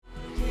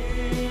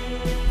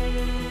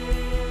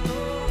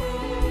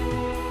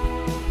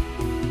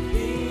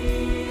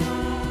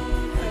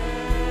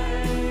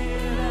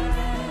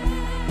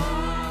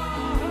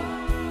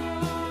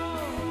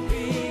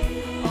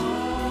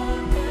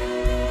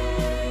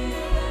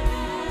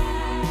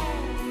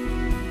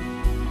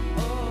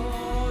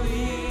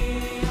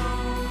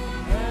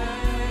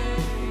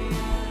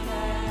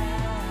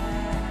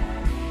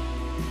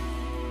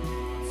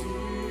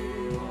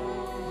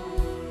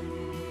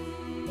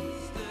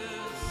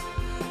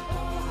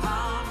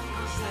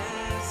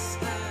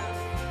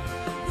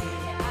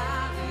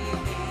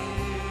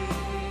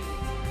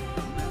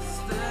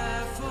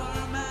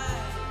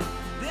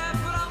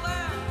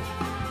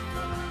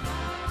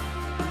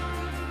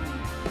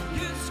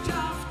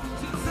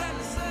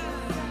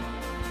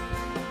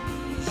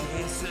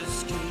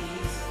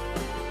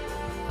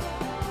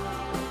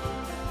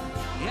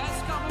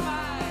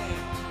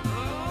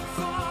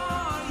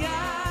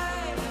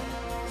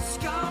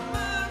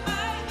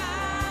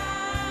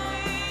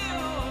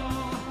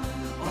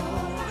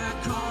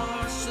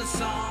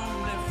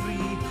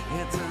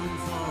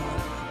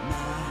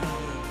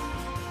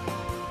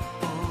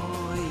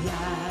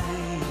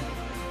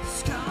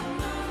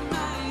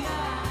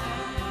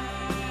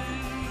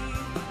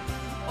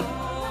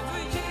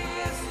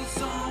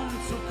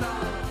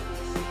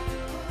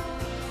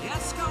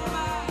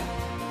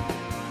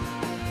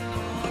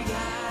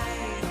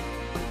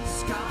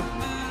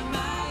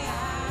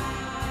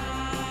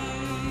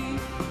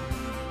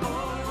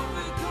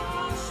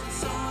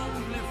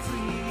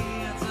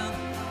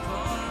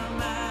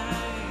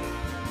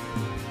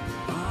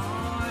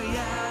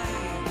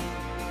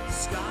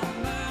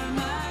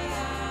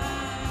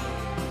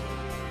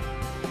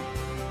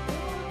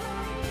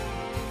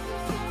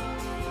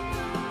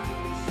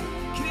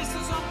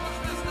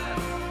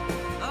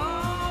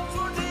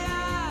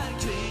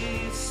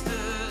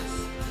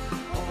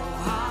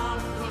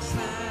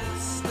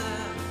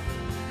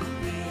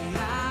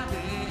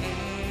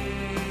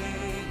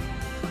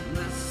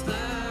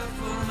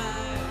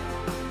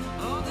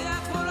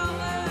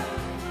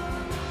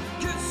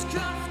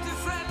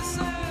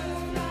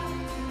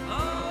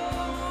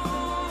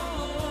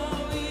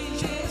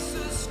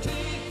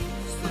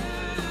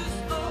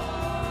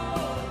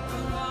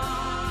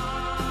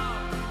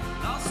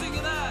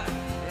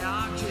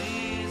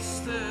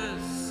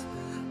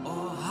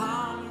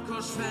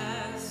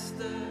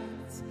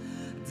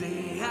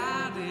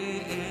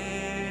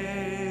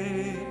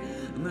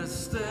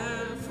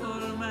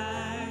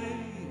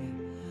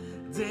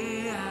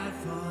det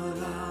for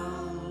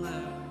alle.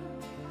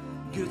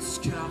 Guds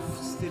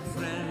kraft til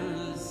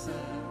frelse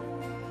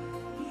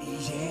i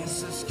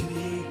Jesus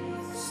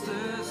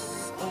Kristus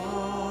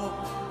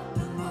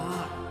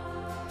åpenbar.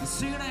 Vi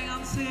synger det en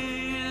gang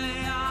til,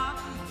 ja,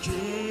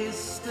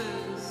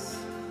 Kristus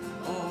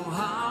og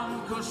ham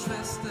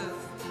korsfestet.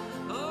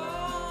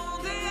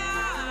 Det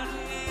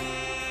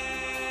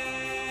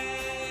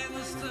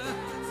eneste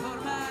for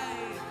meg.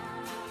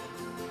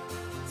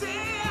 Det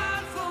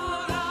for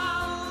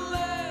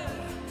alle.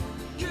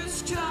 Guds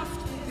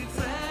kraft til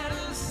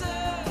frelse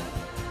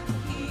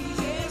i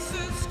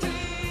Jesus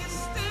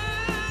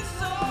Kristus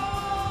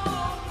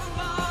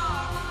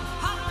åpenbar.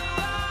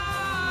 Halleluja,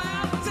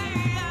 det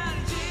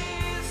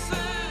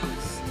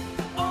Jesus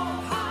og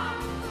ham.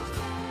 Det eneste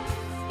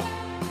for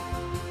meg.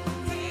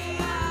 Det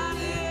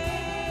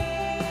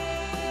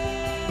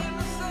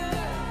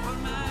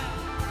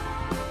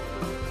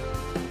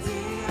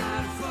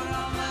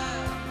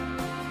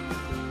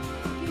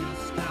for alle.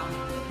 Guds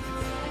kraft til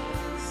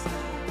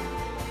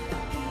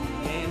frelse i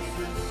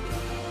Jesus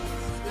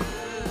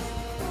Kristus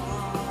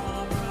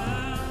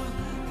åpenbar.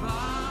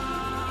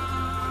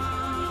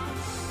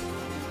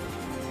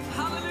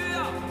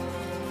 Halleluja!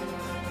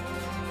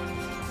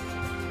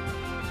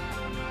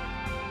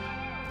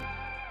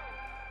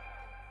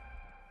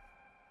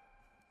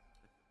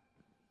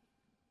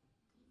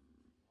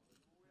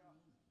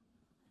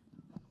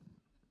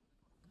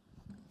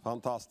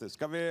 Fantastisk.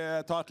 Skal vi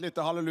ta et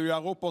lite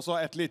halleluja-rop og så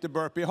et lite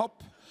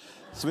burpee-hopp?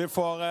 Så vi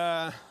får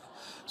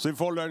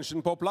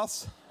lunsjen på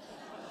plass.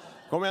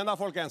 Kom igjen da,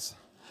 folkens.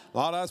 Nå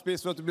har dere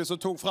spist for at det blir så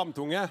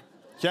framtunge.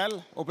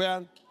 Kjell, opp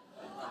igjen.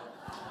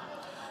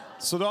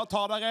 Så da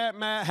tar dere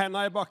med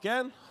hendene i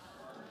bakken.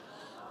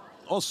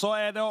 Og så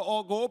er det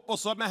å gå opp, og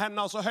så med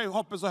hendene så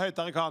hoppe så høyt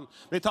dere kan.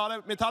 Vi tar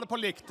det på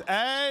likt.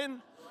 1,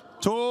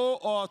 2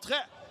 og 3.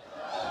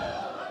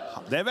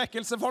 Det er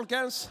vekkelse,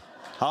 folkens.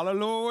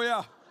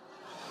 Halleluja.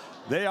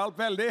 Det hjalp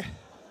veldig.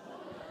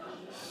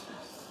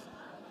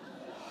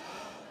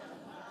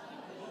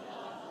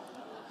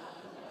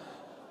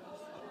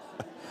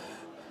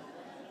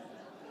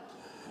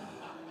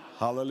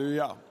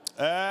 Halleluja.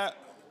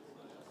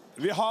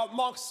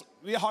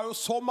 Vi har jo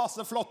så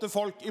masse flotte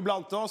folk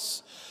iblant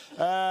oss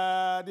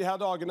de her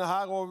dagene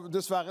her, og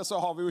dessverre så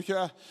har vi jo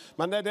ikke,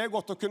 men det er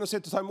godt å kunne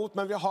sitte og ta imot,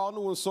 men vi har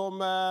noen som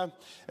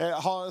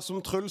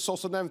Truls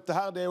også nevnte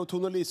her, det er jo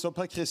Tone Lise og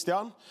Per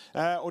Christian,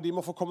 og de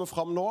må få komme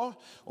fram nå,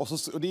 og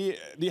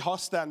de har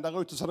stand der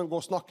ute, så de går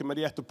og snakker med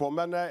de etterpå,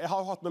 men jeg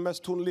har hatt med meg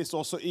Tone Lise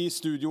også i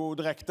studio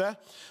direkte,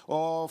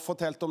 og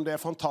fortalt om det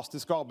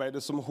fantastiske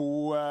arbeidet som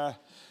hun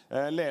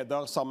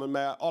leder sammen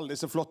med alle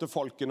disse flotte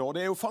folkene, og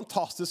det er jo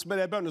fantastisk med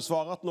det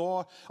bønnesvaret at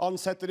nå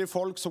ansetter de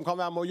folk som kan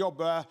være med å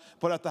jobbe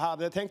på dette her.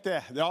 Det tenkte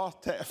jeg, ja,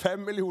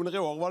 5 millioner i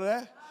år var det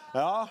det?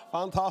 Ja,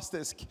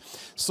 fantastisk.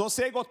 Så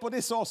se godt på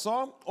disse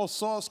også, og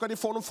så skal de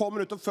få noen få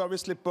minutter før vi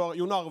slipper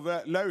Jon Arve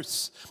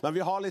løs. Men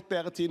vi har litt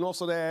bedre tid nå,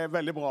 så det er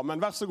veldig bra.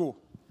 Men vær så god.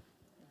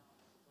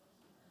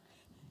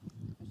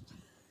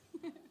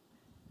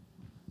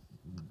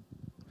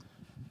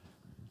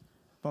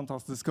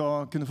 Fantastisk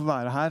å kunne få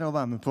være her og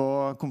være med på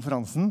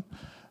konferansen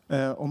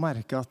og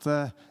merke at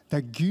det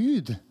er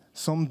Gud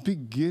som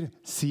bygger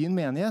sin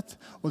menighet,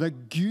 og det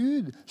er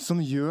Gud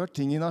som gjør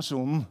ting i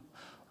nasjonen.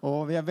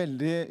 Og vi er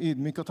veldig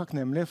ydmyke og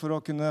takknemlige for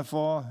å kunne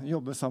få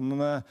jobbe sammen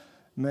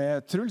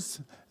med Truls.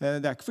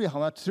 Det er ikke fordi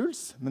han er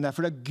Truls, men det er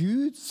fordi det er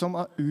Gud som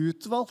har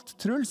utvalgt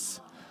Truls.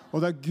 Og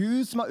det er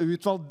Gud som har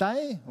utvalgt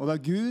deg, og det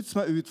er Gud som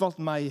har utvalgt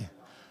meg.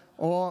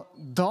 Og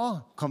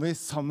da kan vi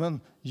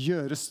sammen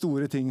gjøre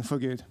store ting for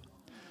Gud.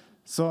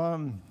 Så,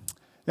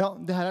 ja,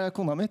 det her er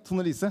kona mi,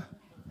 Tone Lise.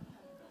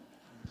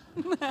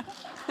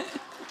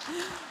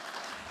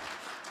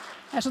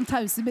 Jeg er sånn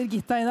tause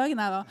Birgitta i dag,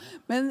 neida.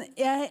 Men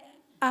jeg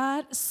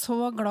er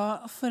så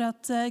glad for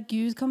at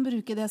Gud kan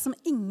bruke det som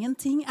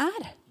ingenting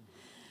er.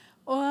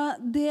 Og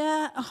det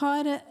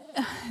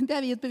er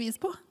vi et bevis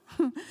på.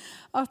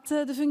 At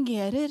det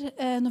fungerer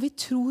når vi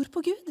tror på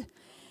Gud.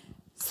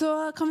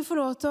 Så kan vi få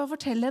lov til å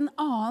fortelle en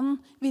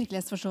annen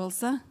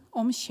virkelighetsforståelse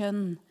om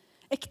kjønn,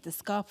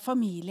 ekteskap,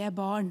 familie,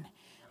 barn.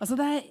 Altså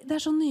det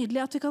er så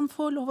nydelig at vi kan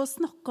få lov å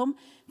snakke om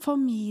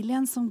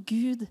familien som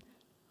Gud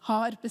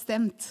har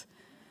bestemt.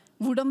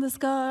 Hvordan det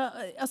skal,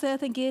 altså jeg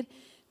tenker,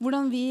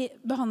 hvordan vi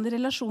behandler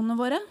relasjonene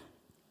våre,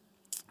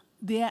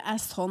 det er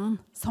sånn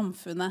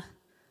samfunnet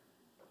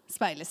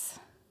speiles.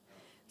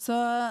 Så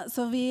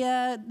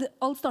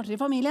alt starter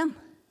i familien.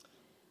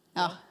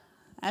 Ja,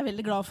 jeg er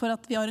veldig glad for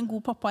at vi har en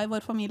god pappa i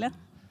vår familie.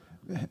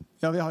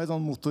 Ja, vi har et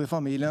sånt motto i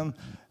familien,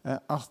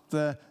 at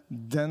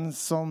den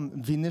som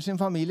vinner sin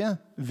familie,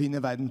 vinner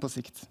verden på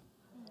sikt.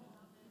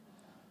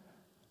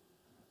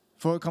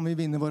 For kan vi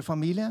vinne vår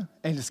familie,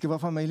 elske vår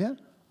familie,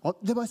 og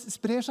det bare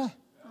sprer seg.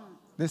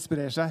 Det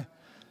sprer seg.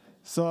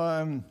 Så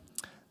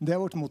det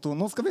er vårt motto.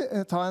 Nå skal vi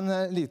ta en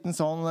liten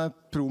sånn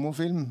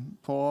promofilm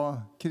på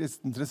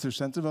Kristent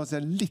Ressurssenter for å se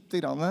litt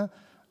grann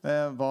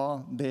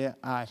hva det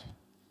er.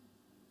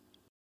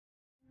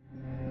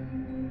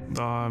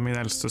 Da min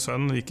eldste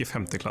sønn gikk i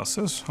 5.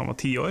 klasse, han var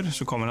 10 år,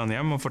 så kommer han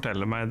hjem og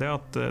forteller meg det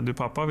at du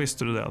pappa,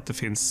 visste du det at det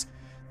finnes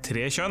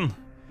 3 kjønn?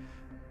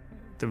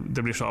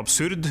 Det blir så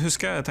absurd,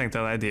 husker jeg. Jeg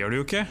tenkte, nei, det gjør det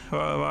jo ikke.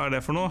 Hva det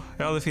for noe?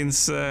 Ja, det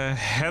finnes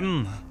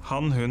hen,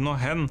 han, hun og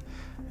hen.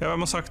 Ja,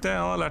 hvem har sagt det?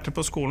 Han har lært det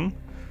på skolen.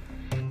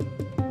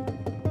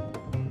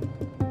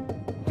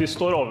 Vi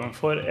står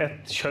overfor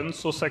et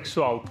kjønns- og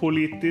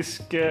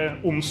seksualpolitisk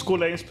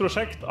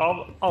omskoleringsprosjekt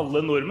av alle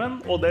nordmenn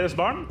og deres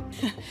barn.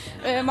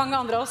 Mange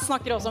andre av oss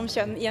snakker også om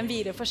kjønn i en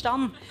videre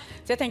forstand.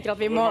 Så jeg tenker at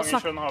vi må Hvor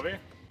mange kjønn har vi?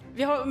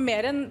 Vi har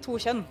mer enn 2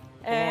 kjønn.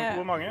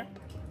 Hvor mange?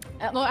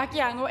 Nå ikke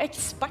jeg noe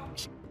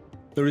ekspert.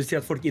 Når du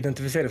sier at folk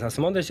identifiserer seg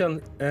som andre kjønn,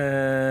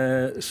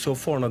 så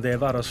får nå det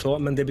være så,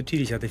 men det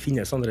betyr ikke at det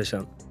finnes andre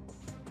kjønn.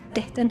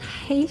 Dette en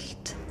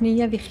helt ny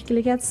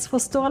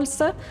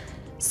virkelighetsforståelse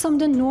som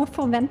det nå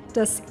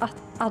forventes at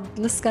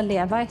alle skal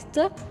leve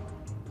etter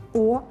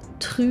og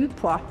tro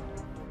på.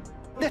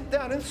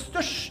 Dette den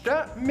største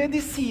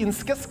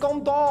medisinske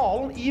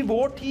skandalen i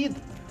vår tid.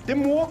 Det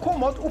må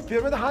komme et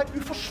oppgjør med det her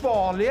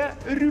uforsvarlige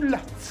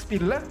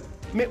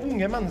rulettspillet med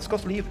unge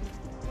menneskers liv.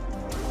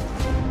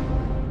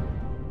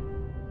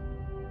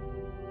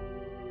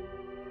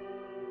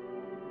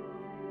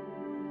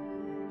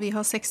 Vi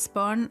har 6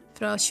 barn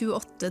fra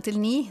 28 til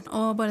 9,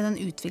 og bare den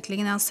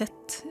utviklingen jeg har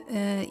sett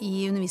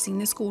i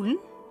undervisningen i skolen,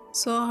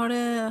 så har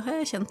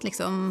jeg kjent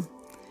liksom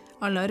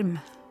alarm.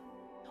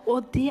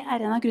 Og det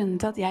en av grunnene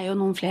til at jeg og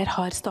noen flere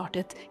har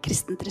startet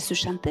Kristent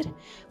ressurssenter.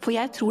 For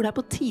jeg tror det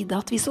på tide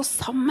at vi står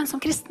sammen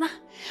som kristne.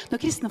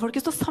 Når kristne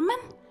folket står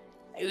sammen,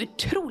 det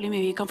utrolig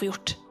mye vi kan få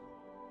gjort.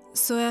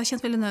 Så jeg har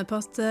kjent veldig nød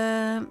på at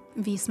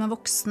vi som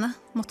voksne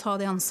må ta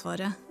det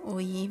ansvaret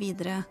og gi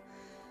videre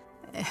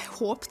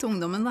håp til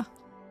ungdommen da.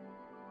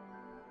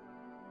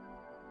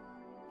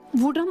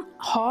 Hvordan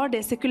har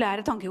det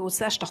sekulære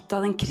tankegodset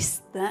erstattet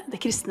det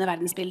kristne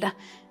verdensbildet?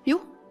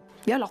 Jo,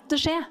 vi har latt det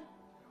skje.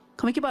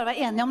 Kan vi ikke bare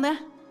være enige om det?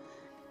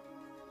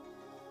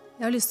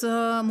 Jeg har lyst til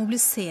å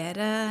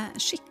mobilisere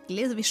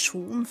skikkelig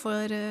visjon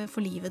for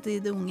livet til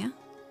de unge.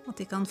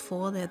 At de kan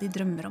få det de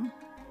drømmer om.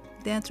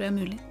 Det tror jeg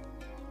mulig.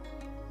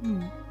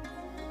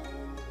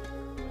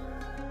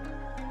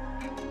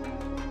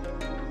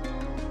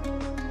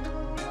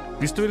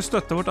 Hvis du vil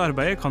støtte vårt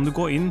arbeid, kan du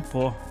gå inn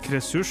på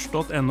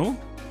kressurs.no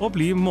og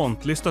bli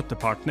månedlig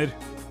støttepartner.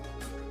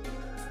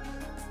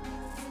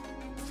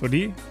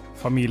 Fordi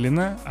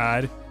familiene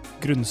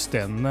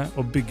grunnstenene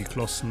og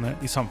byggeklossene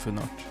i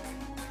samfunnet vårt.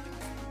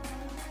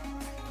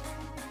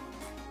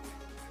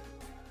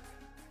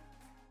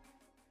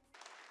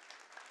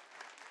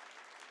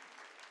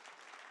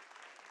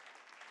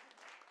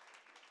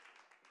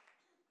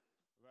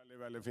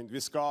 Veldig fint. Vi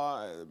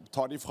skal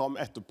ta de fram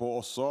etterpå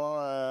også,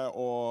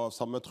 og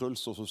sammen med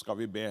Truls, og så skal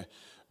vi be.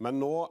 Men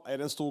nå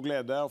det en stor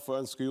glede å få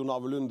ønske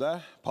Arve Lunde,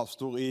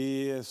 pastor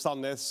i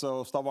Sandnes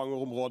og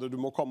Stavanger-området. Du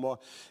må komme,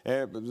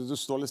 du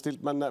står litt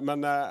stilt, men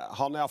han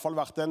har I hvert fall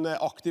vært en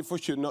aktiv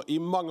forkynner I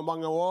mange,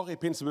 mange år I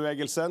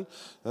pinsebevegelsen.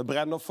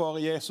 Brenner for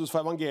Jesus,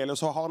 for evangeliet,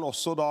 så har han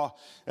også da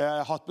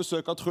hatt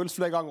besøk av Truls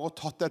flere ganger og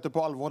tatt dette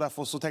på alvor.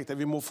 Derfor så tenkte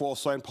jeg vi må få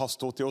også en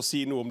pastor til å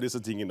si noe om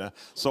disse tingene.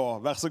 Så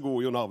vær så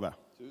god, Arve.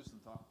 Tusen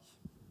takk.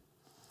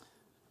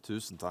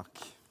 Tusen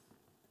takk.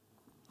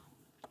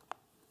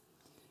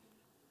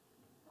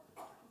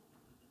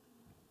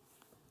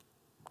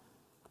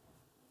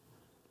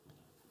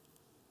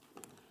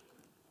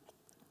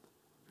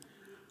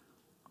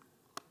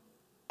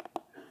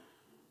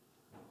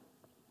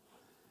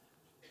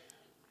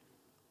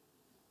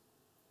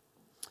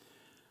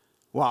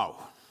 Wow.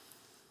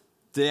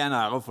 Det en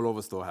ære å få lov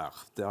å stå her.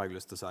 Det har jeg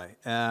lyst til å si.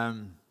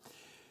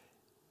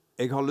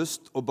 Jeg har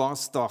lyst å bare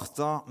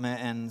starte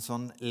med en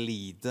sånn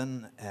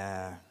liten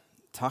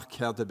takk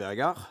her til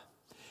Birger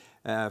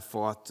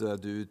for at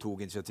du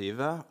tok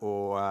initiativet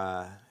og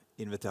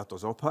inviterte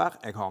oss opp her.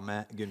 Jeg har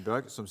med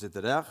Gunnbjørg som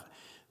sitter der.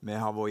 Vi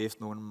har vært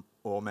gift noen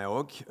år med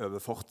også, over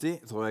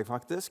 40 tror jeg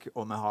faktisk,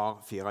 og vi har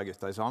 4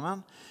 gutter sammen.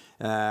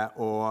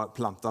 Og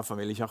plantet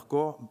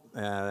familiekirken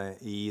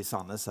I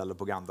Sandnes, eller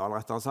på Gandal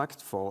rettere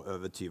sagt, for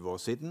over 20 år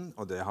siden,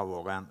 og det har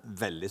vært en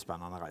veldig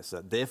spennende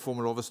reise. Det får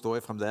vi lov å stå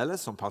I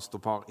fremdeles som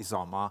pastorpar I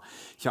samme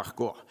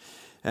kirken.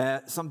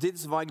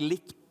 Samtidig så var jeg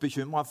litt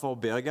bekymret for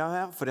Birger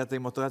her, fordi at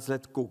jeg måtte rett og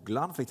slett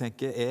google han, for jeg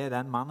tenker,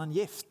 den mannen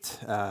gift?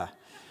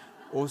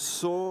 Og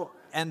så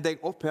endte jeg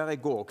opp her I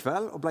går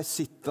kveld og ble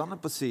sittende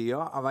på siden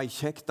av en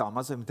kjekk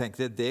dame som jeg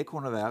tenkte det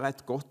kunne være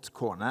et godt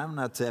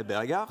koneevne til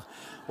Birger.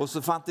 Og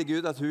så fant jeg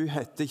ut at hun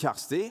hette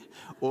Kjersti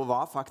og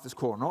var faktisk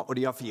kone, og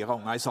de har 4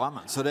 unger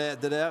sammen. Så det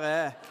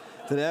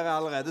der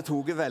allerede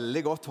tog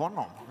veldig godt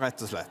hånd om,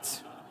 rett og slett.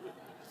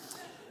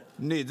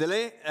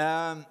 Nydelig.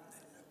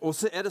 Og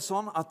så det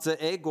sånn at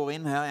jeg går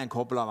inn her I en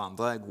kobbel av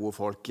andre gode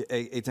folk.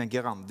 Jeg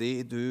tenker,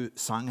 Randi, du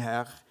sang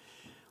her.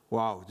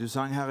 Wow, du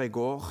sang her I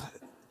går.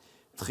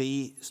 3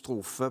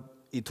 strofer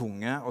I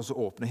tunge, og så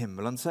åpner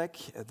himmelen seg.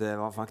 Det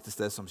var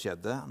faktisk det som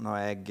skjedde når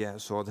jeg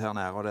så det her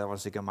nede, og det var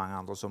sikkert mange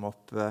andre som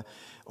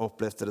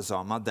opplevde det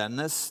samme.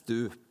 Dennis,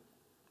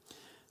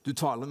 Du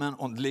taler med en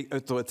åndelig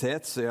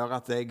autoritet som gjør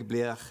at jeg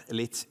blir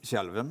litt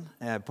skjelven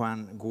på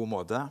en god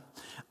måte.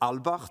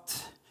 Albert,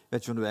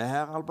 vet ikke om du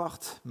her,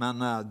 Albert,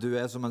 men du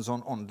som en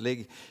sånn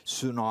åndelig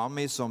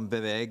tsunami som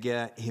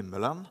beveger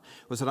himmelen.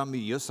 Og så det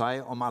mye å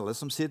si om alle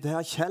som sitter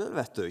her. Kjell,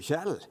 vet du,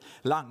 Kjell.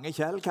 Lange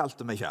Kjell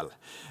kalte meg Kjell.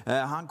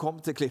 Han kom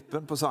til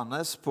Klippen på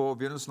Sandnes på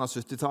begynnelsen av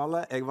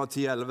 70-tallet. Jeg var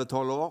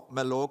 10-11-12 år.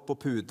 Vi lå på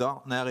puda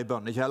nede i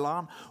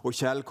bønnekjelleren, og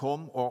Kjell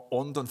kom, og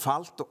ånden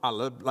falt, og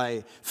alle ble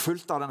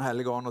fullt av den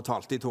hellige ånd og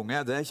talte i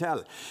tunge. Det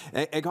Kjell.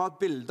 Jeg har et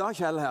bilde av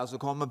Kjell her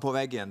som kommer på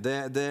veggen.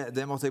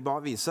 Det måtte jeg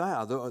bare vise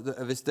her.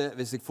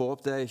 Hvis jeg får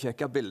opp det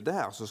kjekke bildet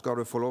her, så skal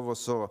du få lov å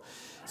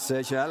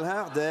se Kjell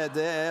her.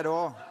 Det er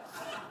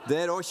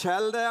da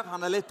Kjell der.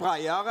 Han er litt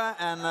breiere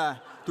enn...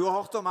 Du har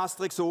hørt om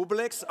Asterix og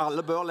Obelix.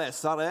 Alle bør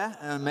lese det.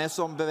 Vi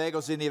som beveger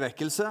oss inn i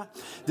vekkelse.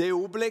 Det er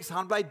Obelix.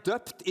 Han ble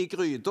døpt i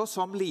gryta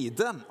som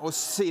liten, og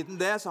siden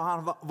det så har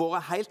han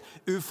vært helt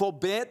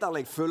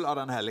uforbederlig full av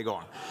den hellige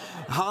ånd.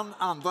 Han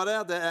andre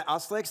der, det er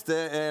Asterix, det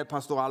er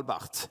pastor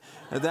Albert.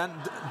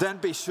 Den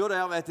bikkja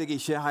der vet jeg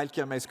ikke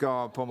helt hvem jeg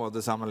skal på en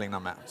måte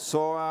sammenligne med.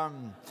 Så...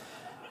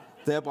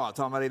 det er bra,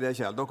 ta med deg det,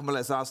 Kjell. Dere må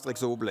lese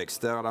Asterix og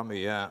Obelix. Der er det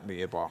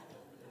mye bra.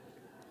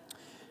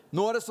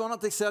 Nå er det sånn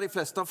at jeg ser de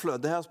fleste av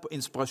flødet her på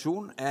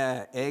inspirasjon.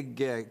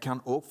 Jeg kan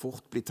også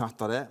fort bli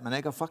tatt av det, men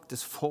jeg har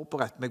faktisk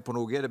forberedt meg på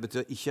noe. Det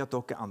betyr ikke at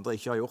dere andre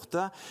ikke har gjort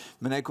det,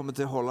 men jeg kommer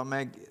til å holde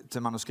meg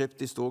til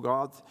manuskript i stor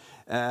grad.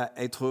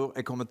 Jeg tror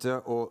jeg kommer til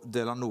å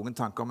dele noen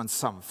tanker om en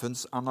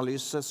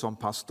samfunnsanalyse som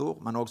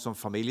pastor, men også som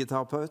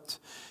familieterapeut.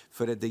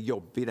 For det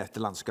jobber i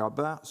dette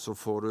landskapet, så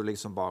får du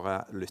liksom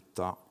bare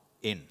lytte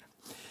inn.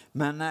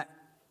 Men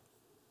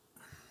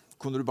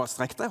kunne du bare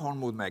strekke deg hånd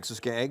mot meg, så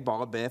skal jeg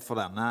bare be for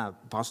denne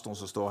pastoren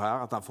som står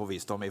her, at han får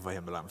visdom fra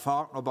himmelen.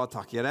 Far, nå bare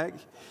takker jeg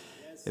deg.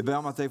 Jeg ber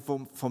om at jeg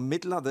får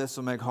formidle det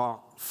som jeg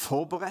har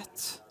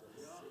forberedt.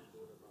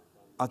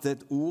 At det er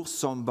et ord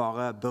som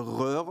bare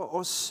berører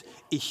oss,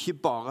 ikke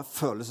bare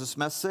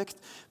følelsesmessig,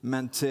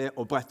 men til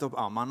å brette opp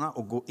armene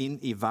og gå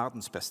inn i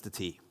verdens beste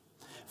tid.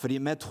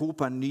 Fordi vi tror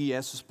på en ny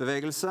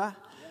Jesus-bevegelse,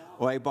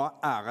 og jeg bare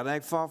ærer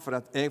deg, far,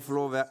 for at jeg får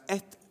lov å være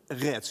ett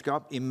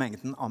redskap i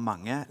mengden av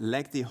mange.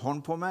 Legg de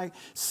hånd på meg,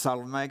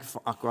 salv meg for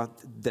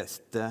akkurat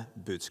dette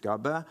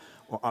budskapet,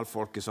 og alt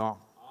folket sa.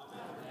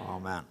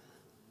 Amen.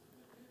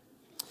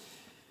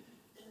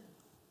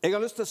 Jeg har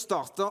lyst til å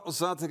starte og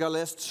si at jeg har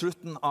lest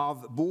slutten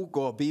av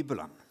boka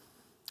Bibelen.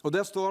 Og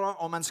der står det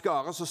om en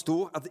skare så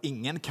stor at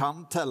ingen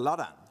kan telle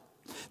den.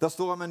 Der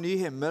står det om en ny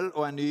himmel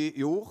og en ny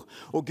jord,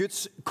 og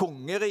Guds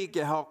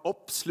kongerike har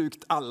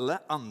oppslukt alle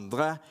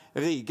andre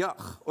riker.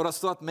 Og det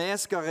står at vi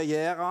skal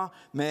regjere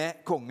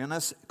med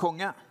kongenes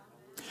konge.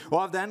 Og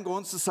av den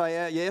grunn så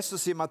sier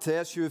Jesus i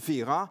Matteus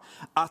 24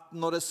 at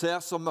når det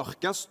ser så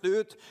mørkest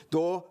ut,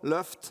 da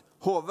løft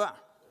hodet.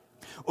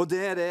 Og det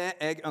er det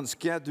jeg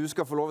ønsker at du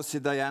skal få lov å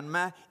sitte igjen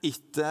med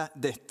etter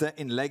dette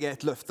innlegget,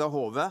 et løfte av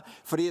hodet.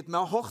 Fordi vi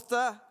har hørt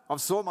det av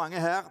så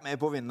mange her med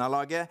på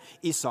vinnerlaget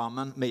i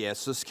sammen med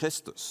Jesus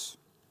Kristus.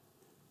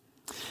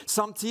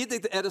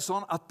 Samtidig er det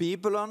sånn at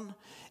Bibelen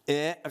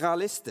er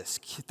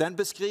realistisk. Den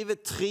beskriver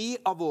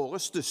 3 av våre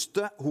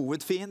største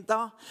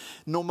hovedfiender.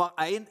 Nummer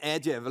 1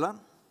 er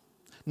djevelen.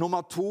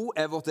 Nummer 2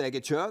 er vårt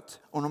eget kjød.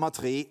 Og nummer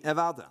 3 er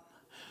verden.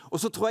 Og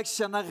så tror jeg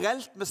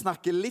generelt vi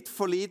snakker litt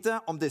for lite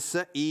om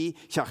disse i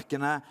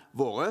kirkene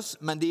våre,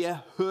 men de er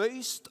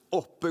høyst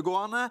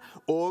oppegående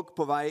og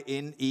på vei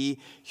inn i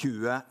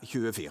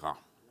 2024.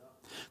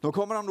 Nå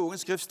kommer det noen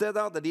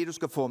skriftsteder, det er de du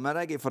skal få med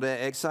deg for det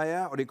jeg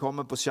sier, og de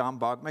kommer på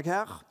skjerm bak meg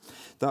her.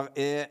 Der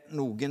er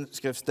noen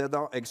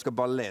skriftsteder, jeg skal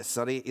bare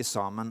lese de i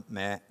sammen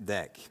med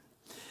deg.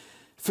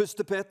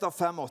 1. Peter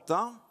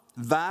 5,8.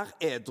 Vær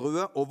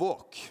edrue og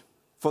våk.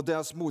 For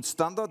deres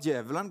motstander,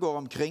 djevelen, går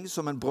omkring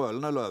som en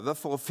brølende løve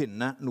for å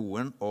finne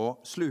noen å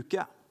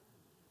sluke.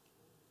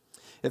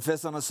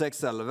 Efeserne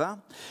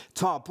 6,11.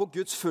 Ta på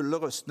Guds fulle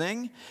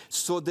rustning,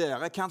 så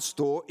dere kan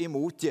stå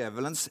imot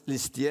djevelens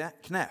listige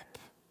knep.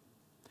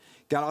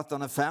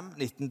 Galaterne 5,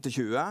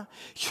 19-20.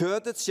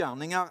 Kjødets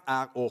gjerninger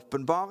er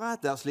åpenbare,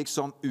 det er slik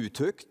som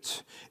utukt,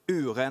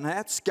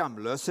 urenhet,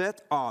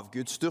 skamløshet,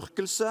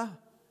 avgudsdyrkelse,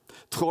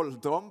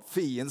 trolldom,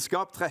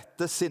 fiendskap,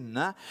 trette,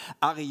 sinne,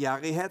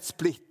 ærgjerrighet,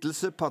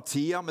 splittelse,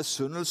 partier,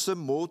 misunnelse,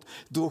 mot,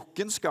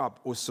 drukkenskap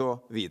og så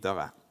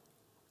videre.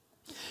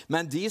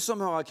 Men de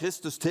som hører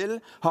Kristus til,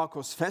 har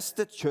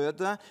korsfestet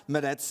kjødet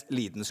med dets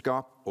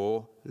lidenskap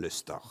og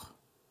lyster.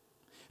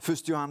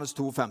 1. Johannes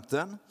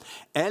 2,15.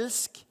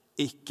 Elsk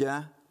ikke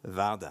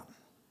verden.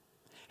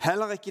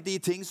 Heller ikke de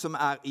ting som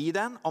er i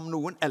den. Om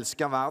noen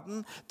elsker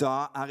verden,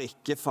 da er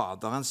ikke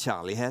Faderens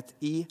kjærlighet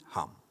i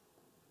ham.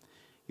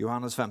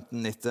 Johannes 15,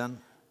 19.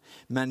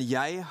 Men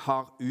jeg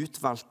har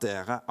utvalgt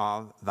dere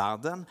av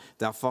verden,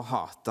 derfor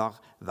hater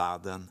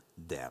verden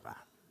dere.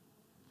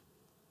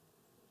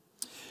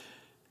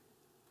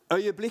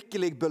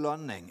 Øyeblikkelig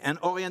belønning,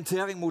 en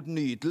orientering mot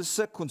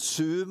nytelse,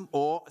 konsum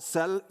og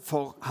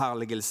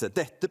selvforherligelse.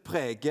 Dette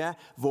preger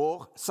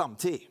vår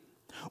samtid.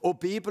 Og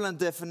Bibelen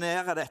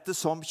definerer dette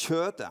som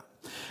kjødet.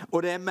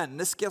 Og det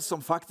mennesker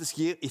som faktisk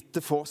gir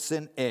etter for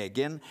sin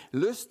egen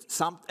lyst,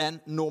 samt en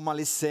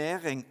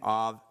normalisering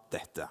av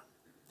dette.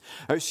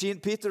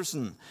 Eugene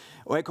Peterson,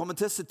 og jeg kommer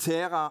til å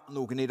sitere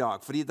noen i dag,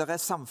 fordi det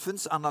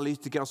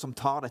samfunnsanalytikere som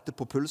tar dette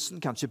på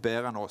pulsen, kanskje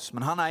bedre enn oss.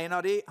 Men han en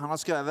av de, han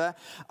har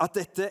skrevet at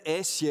dette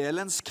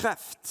sjelens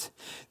kreft.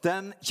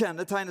 Den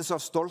kjennetegnes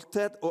av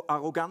stolthet og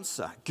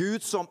arroganse.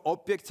 Gud som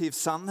objektiv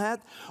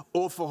sannhet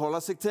å forholde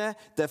seg til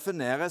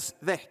defineres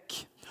vekk.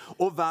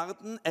 Og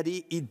verden de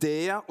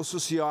ideer og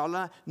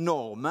sosiale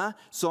normer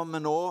som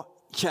vi nå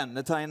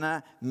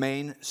kjennetegner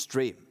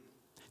mainstream.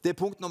 Det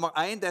punkt nummer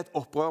 1, det et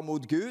opprør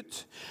mot Gud.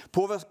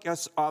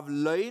 Påvirkes av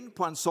løgn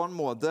på en sånn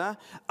måte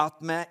at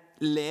vi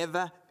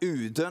lever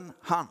uten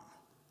han.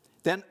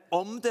 Det en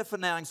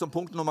omdefinering som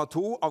punkt nummer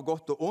 2 av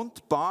godt og ondt.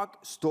 Bak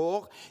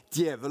står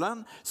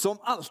djevelen, som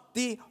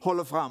alltid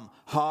holder fram,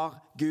 har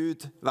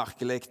Gud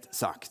virkelig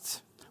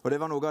sagt. Og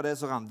det var noe av det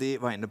som Randi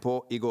var inne på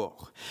i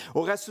går.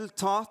 Og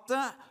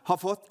resultatet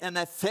har fått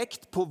en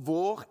effekt på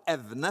vår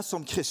evne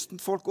som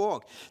kristenfolk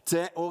også,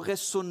 til å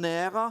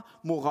resonere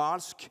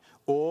moralsk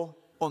og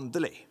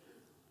åndelig.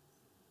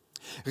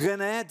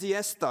 René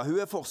Diesta,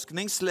 hun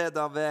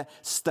forskningsleder ved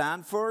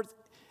Stanford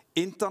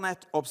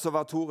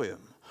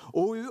Internetobservatorium.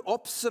 Og hun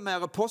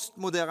oppsummerer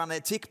postmoderne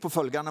etikk på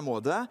følgende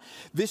måte.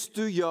 Hvis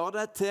du gjør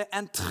det til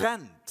en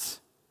trend,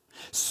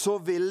 så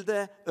vil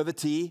det over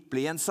tid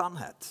bli en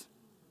sannhet.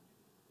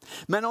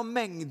 Men om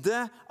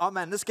mengde av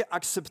mennesker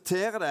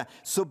aksepterer det,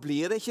 så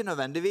blir det ikke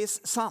nødvendigvis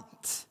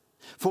sant.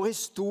 For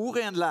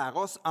historien lærer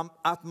oss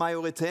at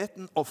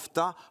majoriteten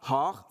ofte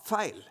har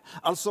feil.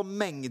 Altså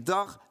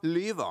mengder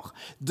lyver.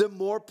 The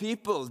more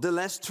people, the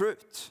less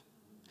truth.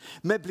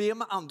 Vi blir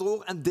med andre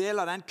ord en del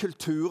av den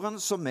kulturen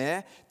som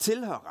vi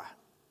tilhører.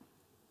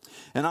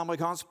 En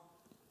amerikansk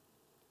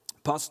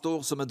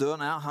pastor som død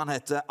nå, han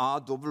heter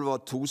A.W.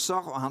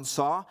 Tozer, og han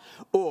sa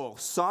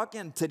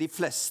årsaken til de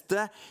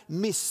fleste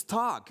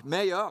mistak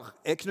vi gjør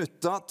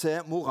knyttet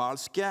til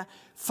moralske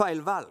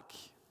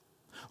feilvalg.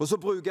 Og så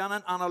bruker han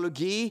en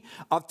analogi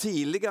av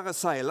tidligere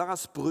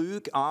seileres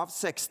bruk av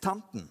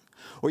sekstanten.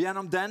 Og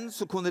gjennom den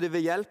så kunne de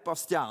ved hjelp av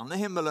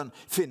stjernehimmelen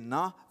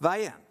finne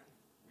veien.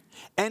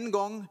 En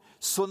gang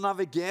så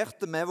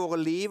navigerte vi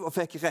våre liv og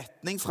fikk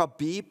retning fra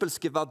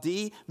bibelske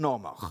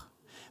verdinormer.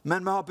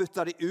 Men vi har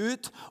byttet de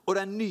ut, og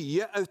den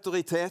nye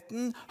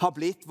autoriteten har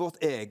blitt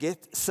vårt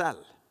eget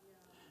selv.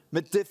 Vi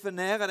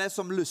definerer det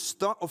som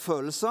lyster og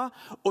følelser,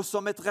 og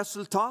som et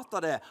resultat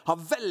av det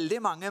har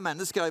veldig mange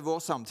mennesker i vår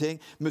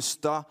samtid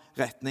mistet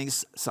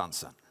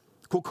retningssansen.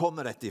 Hvor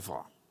kommer dette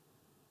ifra?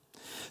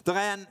 Det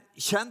en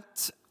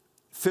kjent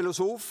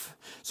filosof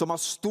som har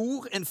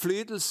stor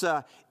innflytelse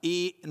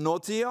i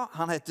nåtida.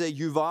 Han heter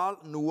Yuval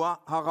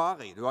Noah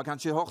Harari. Du har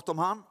kanskje hørt om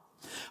han?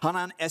 Han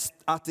en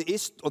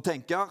ateist og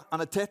tenker.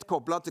 Han tett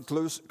koblet til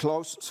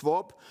Klaus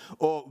Schwab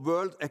og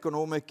World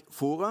Economic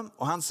Forum,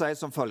 og han sier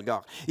som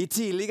følger: I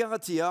tidligere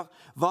tider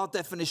var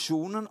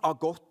definisjonen av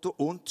godt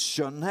og ondt,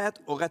 skjønnhet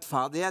og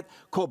rettferdighet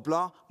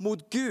koblet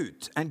mot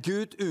Gud, en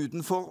Gud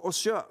utenfor oss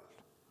selv.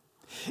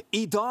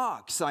 I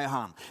dag, sier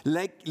han,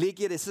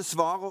 ligger disse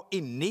svarene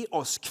inni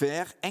oss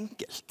hver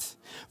enkelt.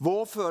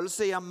 Vår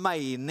følelse gir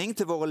mening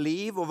til våre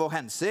liv og vår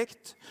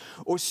hensikt,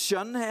 og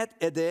skjønnhet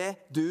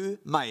det du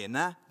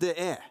mener det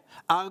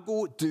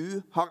Ergo,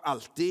 du har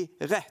alltid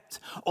rett.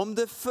 Om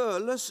det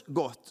føles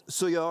godt,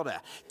 så gjør det.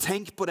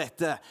 Tenk på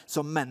dette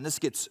som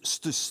menneskets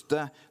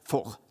største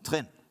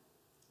fortrinn.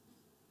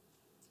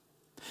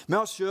 Vi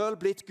har selv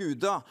blitt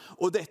guder,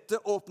 og dette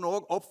åpner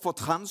også opp for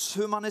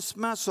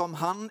transhumanisme, som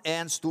han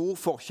en stor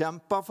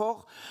forkjemper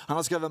for. Han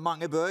har skrevet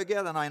mange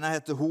bøker. Den ene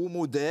heter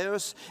Homo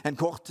Deus, en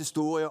kort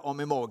historie om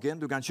i morgen.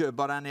 Du kan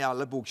kjøpe den i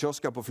alle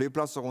bokkiosker på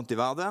flyplasser rundt i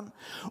verden.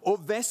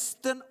 Og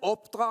Vesten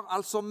oppdrar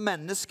altså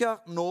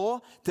mennesker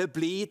nå til å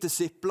bli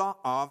disipler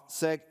av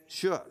seg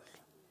selv.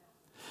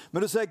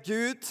 Men du ser,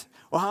 Gud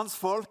og hans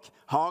folk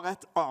har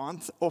et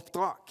annet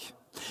oppdrag.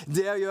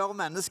 Det å gjøre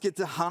mennesket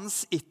til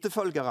hans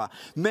etterfølgere.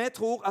 Vi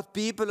tror at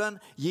Bibelen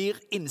gir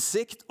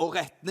innsikt og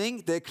retning.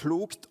 Det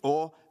klokt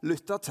å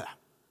lytte til.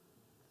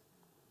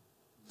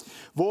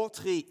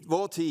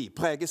 Vår tid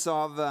preges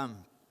av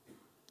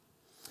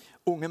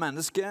unge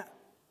mennesker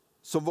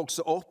som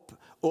vokser opp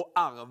og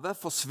arver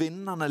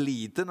forsvinnende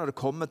lite når det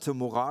kommer til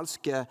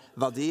moralske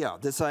verdier.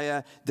 Det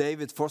sier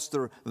David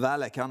Foster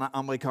Wallace. Han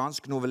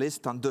amerikansk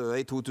novellist. Han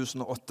døde i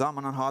 2008,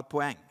 men han har et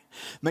poeng.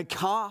 Men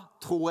hva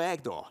tror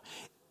jeg da?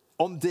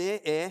 Om det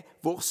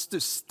vår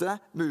største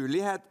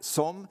mulighet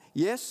som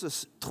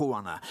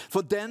Jesus-troende.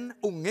 For den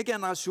unge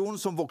generasjonen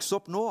som vokser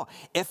opp nå,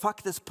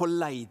 faktisk på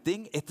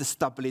leiding etter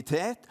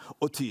stabilitet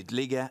og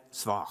tydelige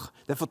svar.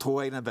 Derfor tror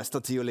jeg den beste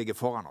tiden ligger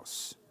foran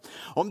oss.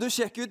 Om du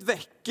sjekker ut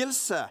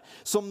vekkelse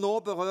som nå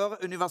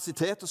berører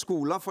universitet og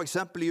skoler, for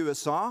eksempel i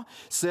USA,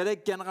 så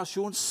det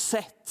generasjon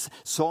Z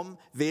som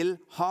vil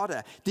ha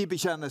det. De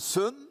bekjenner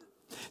synd,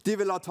 De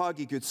vil ha tag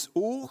i Guds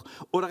ord,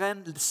 og det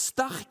en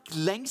sterk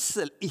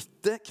lengsel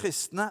etter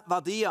kristne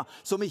verdier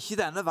som ikke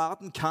denne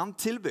verden kan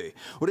tilby.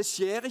 Og det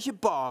skjer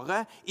ikke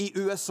bare i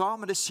USA,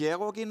 men det skjer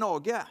også i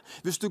Norge.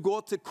 Hvis du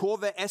går til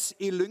KVS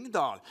i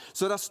Lyngdal,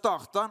 så det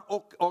startet en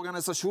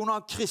organisasjon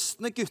av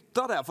kristne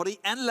gutter der, fordi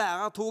en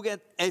lærer tok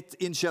et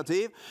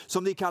initiativ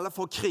som de kaller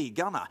for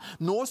krigerne.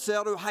 Nå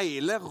ser du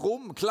hele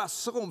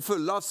klasserom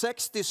fulle av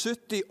 60,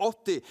 70,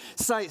 80,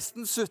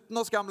 16, 17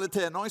 års gamle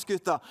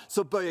tenåringsgutter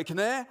som bøyer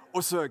kne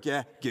og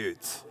søker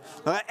Gud.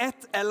 Det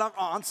et eller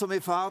annet som I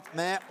ferd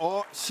med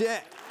å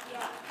skje.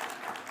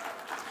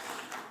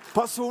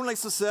 Personlig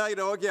så ser jeg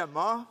det også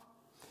hjemme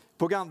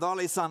på Gandal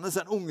i Sandnes,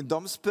 en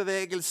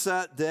ungdomsbevegelse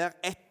der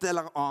et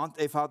eller annet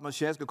I ferd med å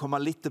skje. Jeg skal komme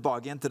litt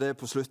tilbake igjen til det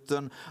på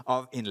slutten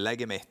av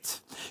innlegget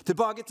mitt.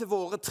 Tilbake til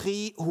våre 3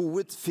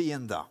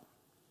 hovedfiender.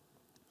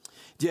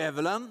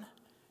 Djevelen,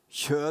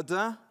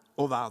 kjødet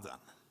og verden.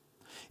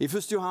 I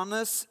 1.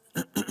 Johannes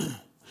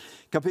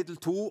kapittel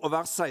 2 og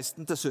vers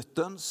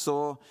 16-17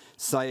 så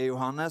sier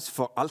Johannes,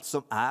 for alt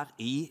som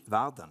I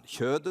verden,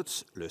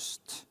 kjødets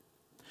lyst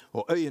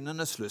og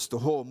øynenes lyst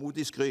og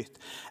hårmodig skryt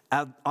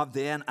av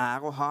det en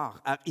og har,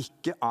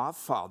 ikke av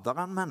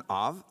Faderen, men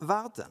av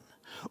verden.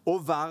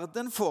 Og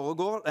verden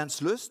foregår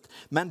ens lyst,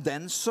 men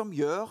den som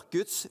gjør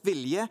Guds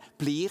vilje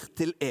blir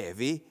til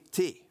evig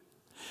tid.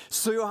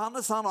 Så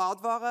Johannes han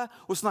advarer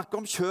og snakker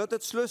om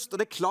kjødets lyst, og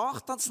det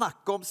klart han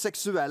snakker om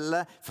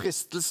seksuelle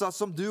fristelser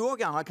som du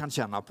også gjerne kan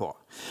kjenne på.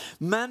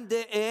 Men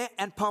det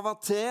en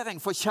pervertering,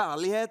 for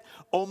kjærlighet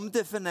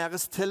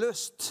omdefineres til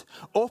lyst.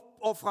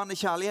 Oppoffrende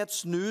kjærlighet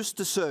snus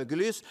til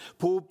søkelys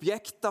på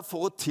objekter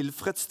for å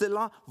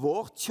tilfredsstille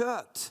vårt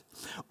kjød.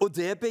 Og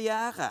det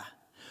begjæret.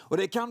 Og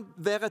det kan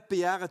være et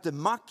begjær etter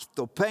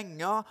makt og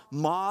penger,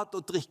 mat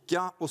og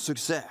drikke og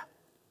suksess.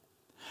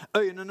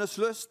 Øynenes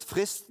lyst,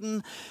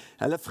 fristelsen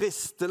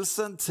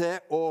til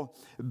å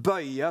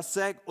bøye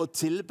seg og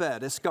tilbe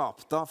det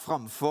skapte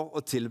framfor å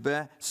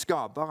tilbe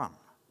skaperen.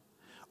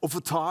 Å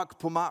få tak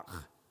på mer.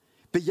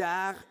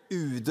 Begjær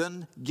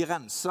uten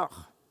grenser.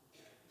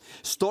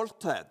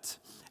 Stolthet,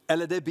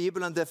 eller det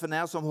Bibelen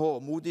definerer som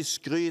hårmodig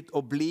skryt,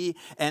 å bli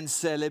en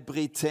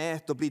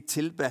celebritet og bli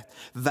tilbedt,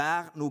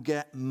 vær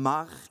noe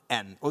mer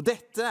enn. Og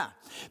dette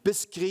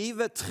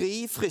beskriver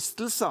 3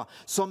 fristelser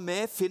som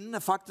vi finner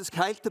faktisk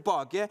helt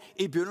tilbake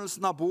i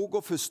begynnelsen av boka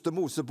 1.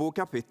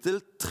 Mosebok kapittel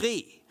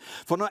 3.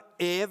 For når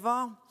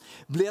Eva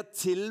blir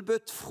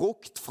tilbudt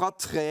frukt fra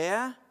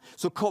treet,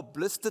 så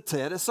kobles det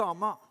til det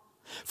samme.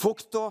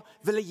 Frukta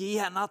ville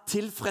gi henne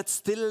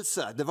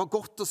tilfredsstillelse. Det var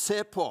godt å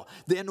se på.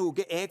 Det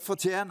noe jeg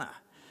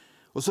fortjener.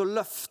 Og så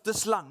løfter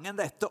slangen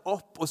dette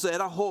opp, og så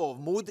det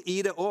hovmod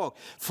I det også.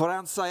 For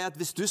han sier at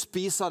hvis du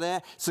spiser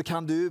det, så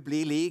kan du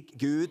bli lik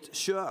Gud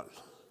selv.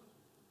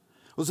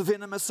 Og så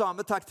finner vi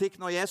samme taktikk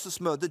når Jesus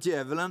møter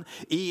djevelen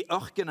I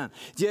ørkenen.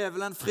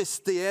 Djevelen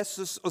frister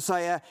Jesus og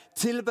sier,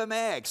 tilbe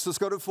meg, så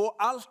skal du få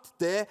alt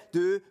det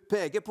du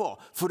peker på.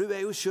 For du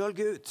jo selv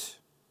Gud.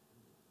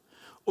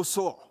 Og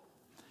så,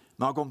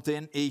 vi har kommet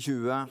inn I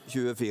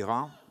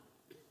 2024.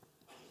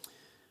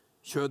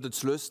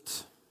 Kjødets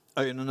lyst,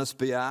 øynenes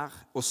begjær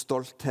og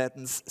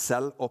stolthetens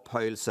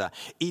selvopphøyelse.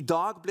 I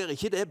dag blir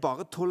ikke det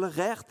bare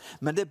tolerert,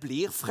 men det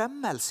blir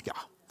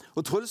fremelsket.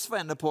 Og Truls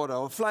var inne på det,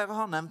 og flere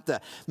har nevnt det.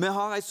 Vi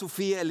har en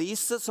Sofie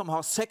Lise som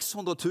har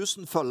 600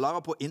 000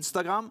 følgere på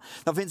Instagram.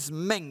 Det finnes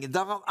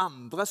mengder av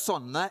andre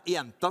sånne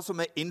jenter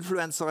som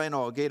influensere I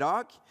Norge I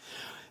dag.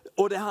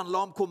 Og det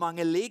handler om hvor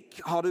mange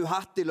ligg har du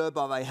hatt I løpet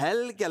av en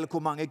helg, eller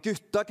hvor mange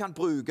gutter kan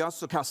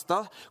brukes og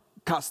kastes,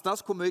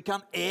 hvor mye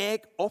kan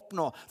jeg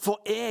oppnå, for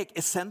jeg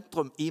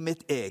sentrum I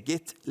mitt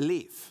eget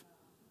liv.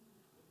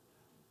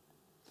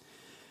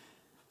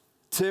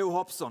 Theo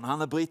Hobson,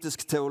 han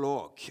britisk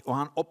teolog, og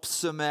han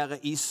oppsummerer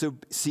I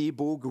sin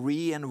bok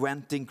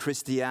Reinventing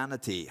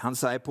Christianity. Han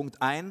sier punkt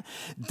 1,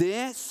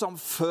 det som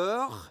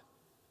før,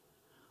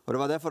 og det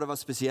var derfor det var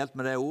spesielt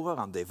med det ordet,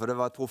 Randi, for det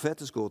var et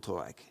profetisk ord,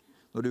 tror jeg,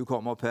 når du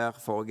kom opp her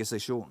forrige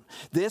sesjon.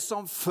 Det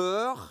som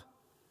før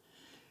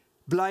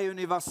ble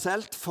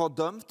universelt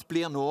fordømt,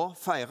 blir nå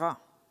feiret.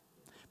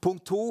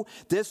 Punkt 2,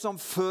 det som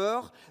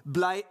før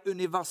ble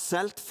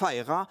universelt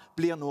feiret,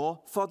 blir nå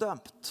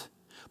fordømt.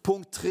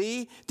 Punkt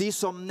 3, de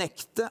som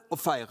nekter å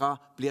feire,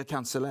 blir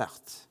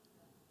kansellert.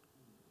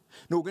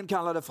 Noen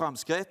kaller det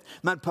fremskritt,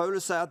 men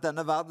Paulus sier at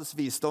denne verdens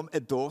visdom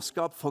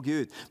dårskap for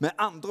Gud. Med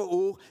andre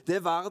ord,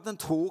 det verden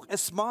tror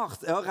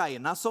smart, å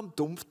regne som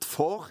dumt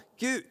for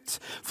Gud.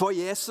 For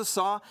Jesus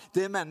sa,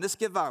 det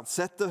mennesket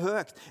verdsetter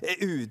høyt,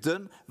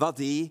 uten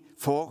verdi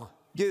for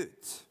Gud.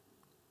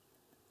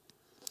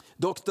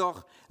 Dr.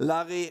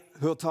 Larry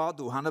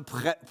Hurtado, han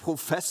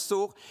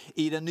professor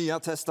I det nye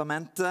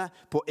testamentet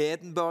på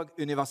Edinburgh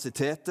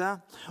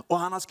universitetet, og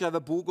han har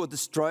skrevet boka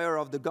Destroyer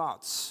of the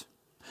Gods.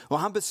 Og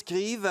han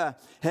beskriver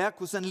her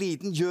hvordan en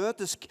liten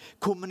jødisk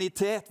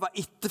kommunitet var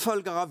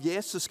etterfølger av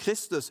Jesus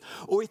Kristus,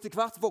 og etter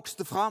hvert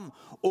vokste frem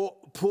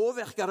og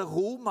påvirket det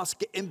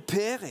romerske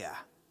imperiet.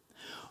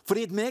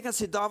 Fordi vi kan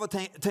sitte av og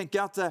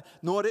tenke at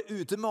nå det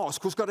ute med oss,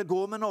 hvor skal det gå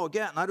med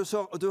Norge? Nei,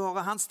 du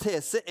hører, hans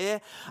tese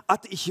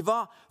at det ikke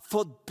var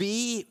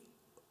forbi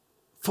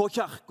for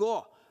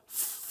kirken,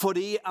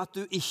 fordi at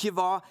du ikke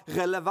var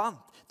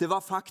relevant. Det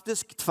var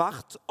faktisk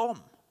tvert om.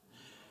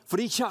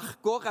 Fordi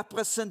kirken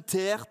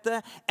representerte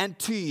en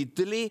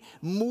tydelig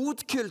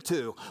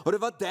motkultur. Og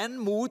det var den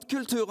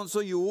motkulturen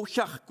som gjorde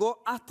kirken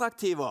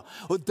attraktiv.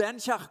 Og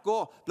den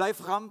kirken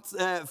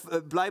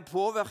ble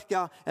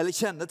påvirket eller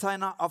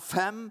kjennetegnet av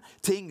 5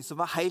 ting som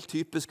var helt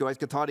typiske, og jeg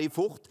skal ta de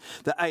fort.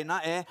 Det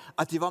ene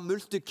at de var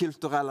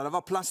multikulturelle, det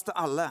var plass til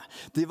alle.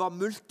 De var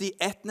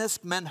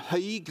multietnisk med en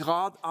høy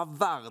grad av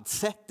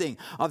verdsetting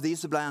av de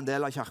som ble en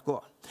del av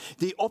kirken.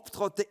 De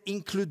opptrådte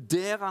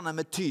inkluderende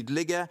med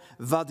tydelige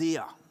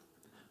verdier.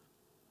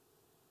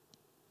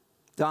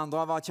 Det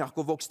andre var at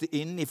kirken vokste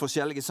inn i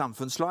forskjellige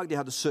samfunnslag. De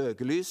hadde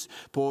søkelys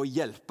på å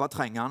hjelpe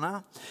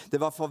trengende. Det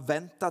var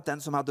forventet at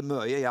den som hadde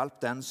mye hjelp,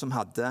 den som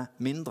hadde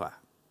mindre.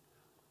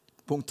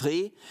 Punkt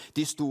 3.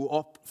 De sto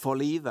opp for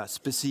livet,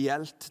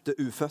 spesielt det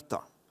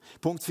ufødte.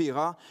 Punkt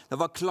 4. Det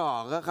var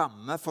klare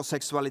rammer for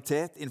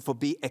seksualitet innenfor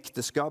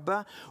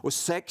ekteskapet. Og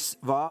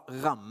 6 var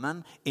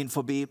rammen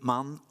innenfor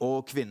mann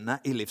og kvinne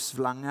i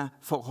livslange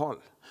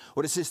forhold.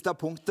 Og det siste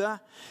punktet,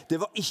 det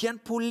var ikke en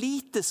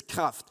politisk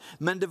kraft,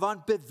 men det var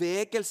en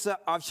bevegelse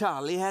av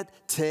kjærlighet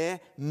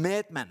til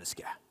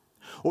medmennesket.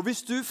 Og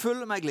hvis du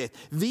følger meg litt,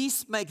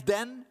 vis meg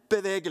den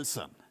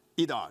bevegelsen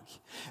i dag.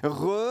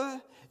 Rød,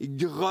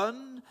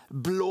 grønn,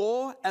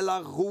 blå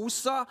eller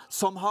rosa,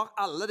 som har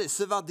alle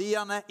disse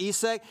verdiene i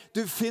seg.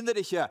 Du finner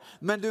det ikke,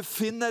 men du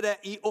finner det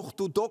i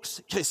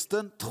ortodoks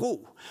kristen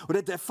tro. Og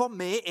det derfor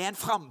vi en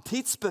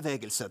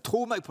framtidsbevegelse.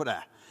 Tro meg på det.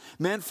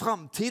 Med en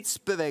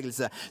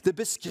framtidsbevegelse. Det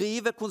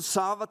beskriver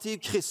konservativ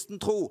kristen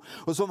tro.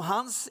 Og som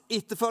hans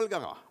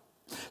etterfølgere,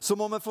 så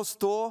må vi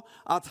forstå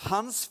at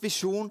hans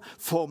visjon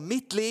for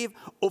mitt liv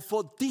og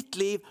for ditt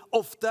liv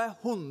ofte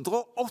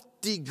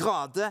 180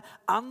 grader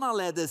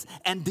annerledes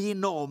enn de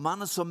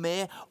normene som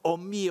vi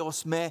omgir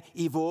oss med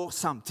i vår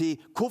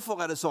samtid.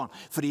 Hvorfor det sånn?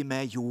 Fordi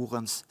vi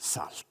jordens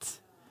salt.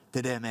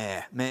 Det det vi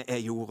er.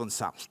 Vi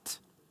jordens salt.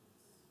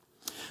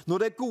 Når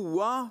det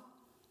gode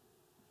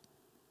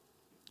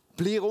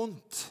blir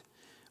ondt,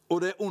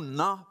 og det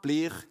onde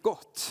blir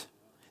godt.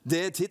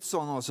 Det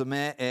tidsånden som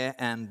vi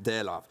en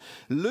del av.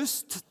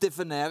 Lyst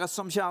defineres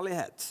som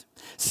kjærlighet.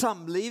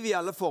 Samliv i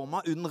alle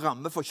former uten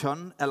ramme for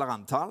kjønn eller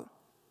antall.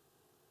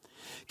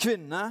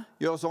 Kvinner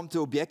gjøres om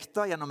til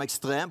objekter gjennom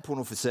ekstrem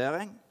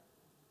pornofisering.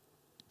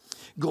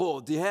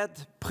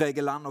 Grådighet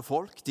preger land og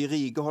folk. De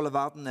rike holder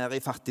verden nede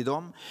i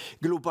fattigdom.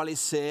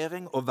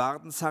 Globalisering og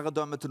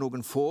verdensherredømme til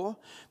noen få.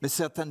 Vi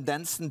ser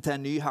tendensen til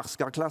en ny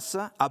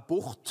herskerklasse.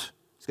 Abort.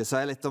 Skal jeg si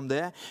litt om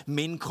det?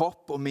 Min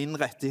kropp og min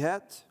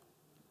rettighet.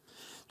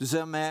 Du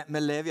ser, vi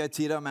lever i en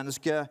tid der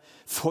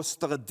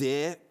menneskefosteret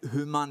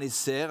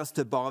dehumaniseres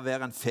til bare å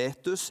være en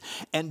fetus.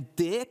 En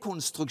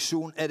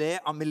dekonstruksjon det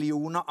av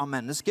millioner av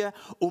mennesker,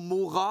 og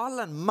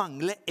moralen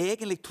mangler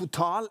egentlig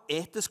total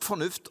etisk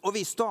fornuft og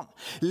visdom.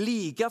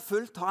 Like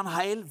fullt har en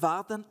hel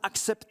verden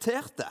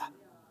akseptert det.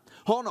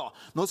 Hør nå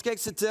skal jeg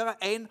sitere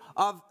en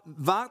av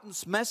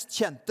verdens mest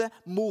kjente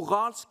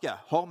moralske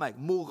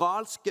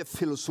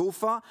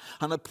filosofer.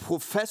 Han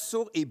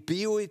professor i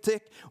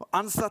bioetikk og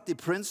ansatt i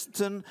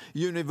Princeton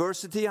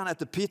University. Han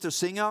heter Peter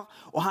Singer,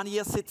 og han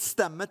gir sitt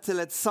stemme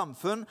til et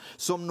samfunn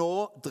som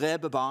nå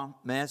dreper barn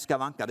med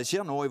skavanker. Det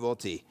skjer nå i vår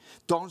tid.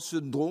 Downs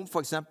syndrom for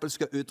eksempel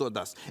skal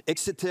utryddes.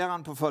 Jeg siterer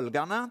han på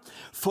følgende: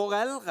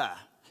 foreldre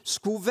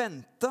skulle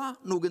vente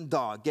noen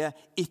dager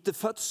etter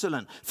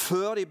fødselen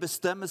før de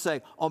bestemmer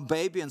seg om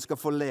babyen skal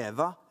få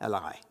leve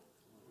eller ei.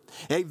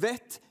 Jeg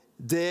vet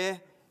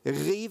det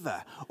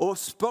river, og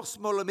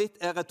spørsmålet mitt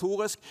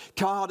retorisk: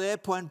 hva har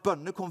det på en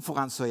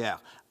bønnekonferanse å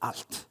gjøre?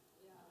 Alt.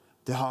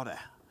 Det har det.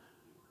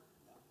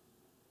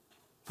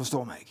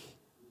 Forstår meg.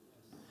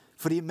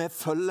 Fordi vi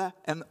følger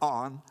en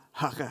annen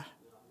Herre.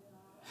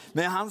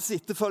 Vi hans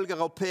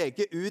etterfølgere og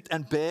peker ut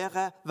en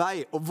bedre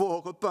vei, og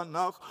våre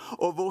bønner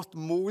og vårt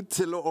mod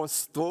til å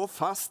stå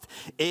fast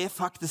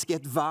faktisk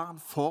et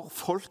vern for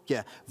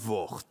folket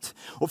vårt.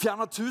 Å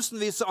fjerne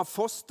tusenvis av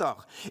foster,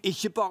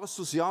 ikke bare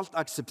sosialt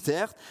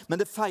akseptert,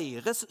 men det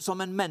feires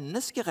som en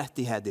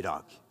menneskerettighet i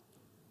dag.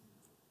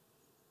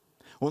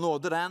 Og nå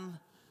den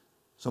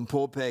som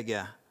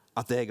påpeker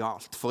at det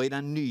galt, for i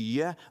den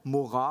nye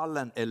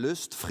moralen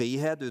lyst,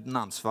 frihet uten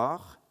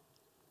ansvar.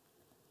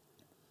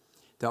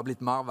 Det har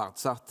blitt mer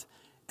verdsatt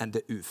enn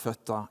det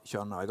ufødte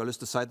kjønnet. Jeg har lyst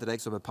til å si til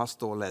deg som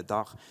pastor og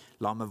leder,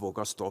 la meg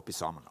våge å stå opp i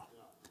sammen nå.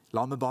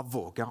 La meg bare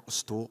våge å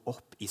stå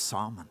opp i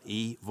sammen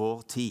i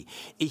vår tid.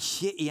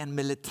 Ikke i en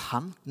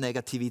militant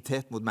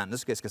negativitet mot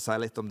mennesker, jeg skal si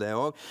litt om det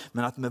også,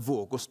 men at vi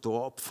våger å stå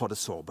opp for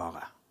det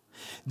sårbare.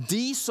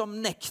 De som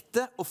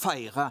nekter å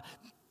feire,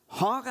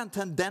 har en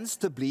tendens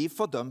til å bli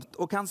fordømt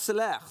og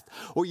kansellert.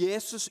 Og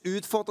Jesus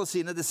utfordrer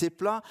sine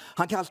disipler.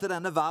 Han kalte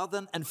denne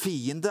verden en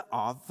fiende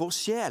av vår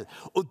sjel.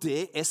 Og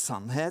det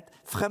sannhet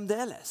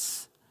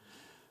fremdeles.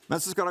 Men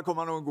så skal det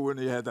komme noen gode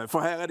nyheter,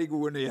 for her de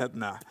gode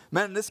nyhetene.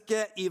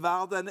 Mennesket I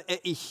verden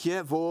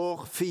ikke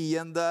vår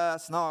fiende,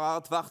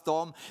 snarere tvert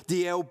om. De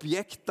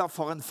objekter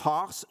for en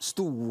fars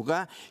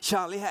store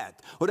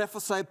kjærlighet. Og derfor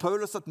sier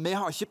Paulus at vi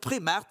har ikke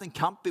primært en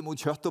kamp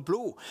imot kjøtt og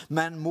blod,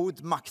 men mot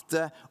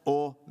makter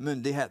og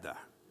myndigheter.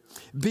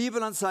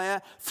 Bibelen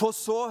sier, for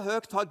så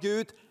høyt har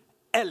Gud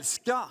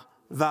elsket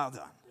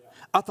verden,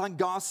 at han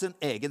ga sin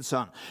egen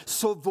sønn.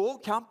 Så vår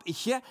kamp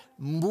ikke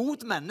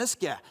mot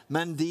mennesket,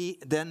 men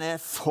den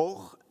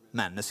for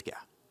mennesket.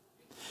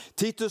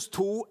 Titus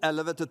 2,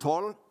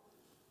 11-12.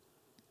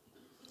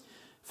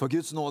 For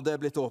Guds nåde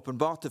blitt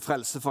åpenbart til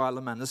frelse for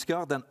alle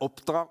mennesker. Den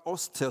oppdrar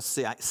oss til å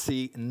si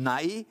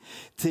nei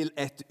til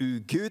et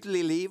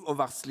ugudelig liv og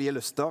verslige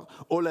lyster,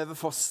 og leve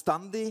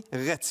forstandig,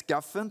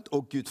 rettskaffent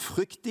og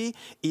gudfryktig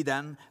I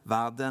den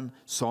verden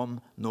som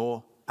nå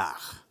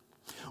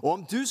Og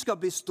om du skal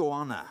bli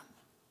stående,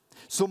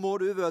 så må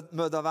du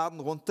møte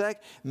verden rundt deg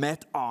med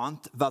et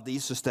annet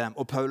verdisystem,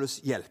 og Paulus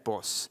hjelper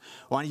oss.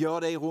 Og han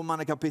gjør det I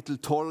Romerne kapittel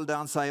 12,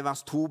 der han sier I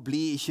vers 2,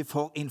 bli ikke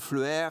for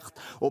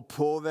influert og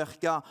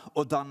påvirket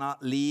og danne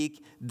lik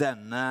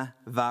denne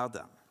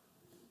verden.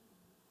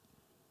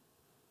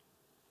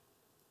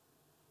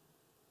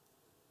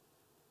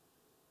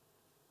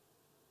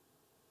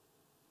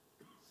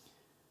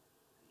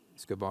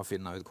 Jeg skal bare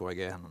finne ut hvor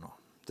jeg henne nå.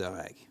 Der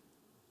jeg.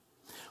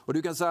 Og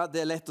du kan si at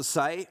det lett å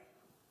si,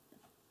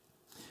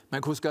 men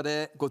hvordan skal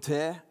det gå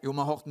til? Jo,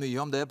 vi har hørt mye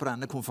om det på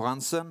denne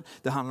konferansen.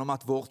 Det handler om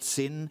at vårt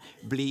sinn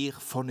blir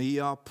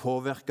fornyet,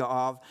 påvirket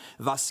av,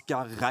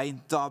 vasket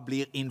rent av,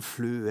 blir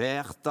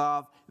influert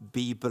av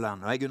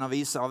Bibelen. Og jeg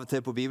underviser av og til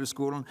på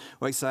bibelskolen,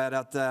 og jeg sier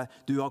at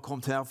du har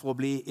kommet her for å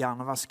bli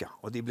hjernevasket.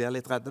 Og de blir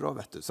litt redde da,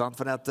 vet du. Sant?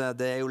 For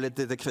det jo litt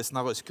det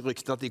kristne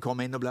ryktet at de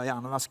kommer inn og blir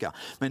hjernevasket.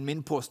 Men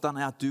min påstand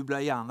at du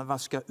blir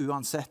hjernevasket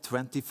uansett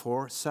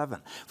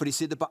 24/7. For de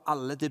sitter på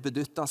alle de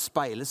bedytter,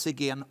 speiler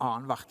seg I en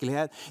annen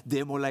virkelighet.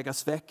 Det må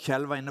legges vekk.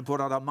 Kjell var inne på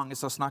det, det mange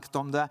som har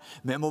snakket om det.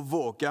 Vi må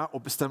våge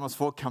å bestemme oss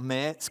for hva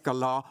vi skal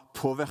la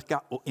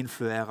påvirke og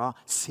influere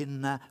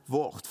sinnet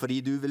vårt. Fordi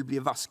du vil bli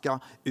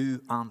vasket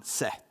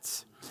uansett.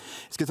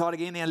 Jeg skal ta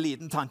deg inn I en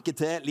liten tanke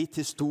til, litt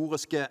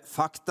historiske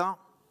fakta.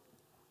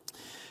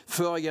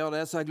 Før jeg gjør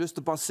det, så har jeg lyst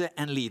til å bare se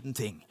en liten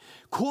ting.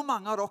 Hvor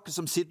mange av dere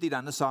som sitter I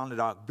denne salen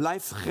I dag ble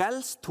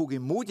frelst, tok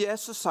imot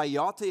Jesus, sa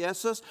ja til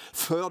Jesus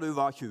før du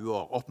var 20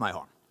 år? Opp med en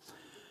hånd.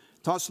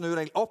 Ta og snu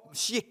deg opp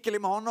skikkelig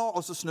med hånda,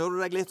 og så snur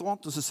du deg litt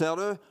rundt, og så ser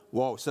du,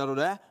 wow, ser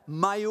du det?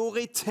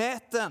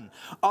 Majoriteten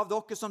av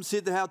dere som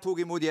sitter her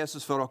tok imot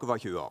Jesus før dere var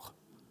 20 år.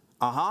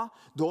 Aha,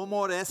 da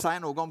må det si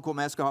noe om hvor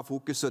vi skal ha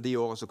fokuset de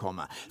årene som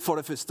kommer. For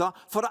det første.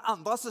 For det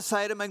andre så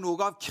sier det meg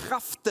noe av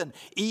kraften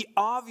I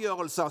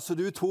avgjørelser som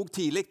du tok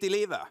tidlig I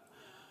livet.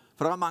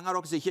 For det mange av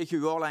dere som ikke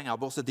 20 år lenger,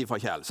 bortsett fra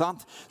Kjell,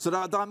 sant? Så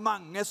det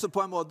mange som på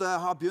en måte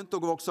har begynt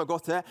å vokse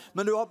godt til,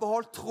 men du har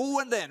beholdt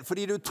troen din,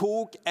 fordi du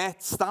tok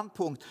et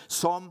standpunkt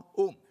som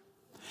ung.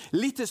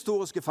 Litt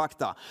historiske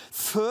fakta.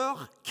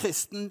 Før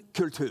kristen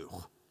kultur,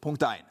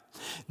 punkt 1.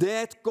 Det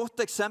et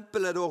godt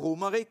eksempel da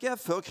Romerriket,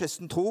 før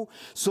kristen tro,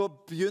 så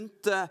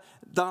begynte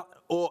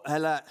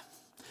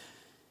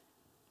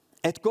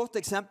et godt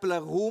eksempel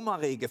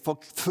Romerriket, for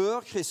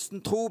før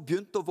kristen tro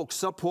begynte å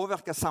vokse og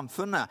påvirke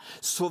samfunnet,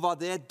 så var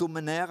det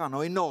dominerende.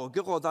 Og I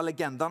Norge rådde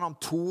legendene om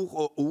Thor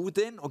og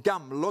Odin, og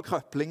gamle og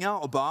krøplinger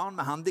og barn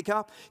med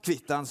handicap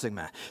kvittet han seg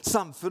med.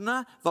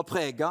 Samfunnet var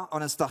preget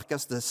av den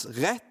sterkestes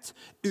rett,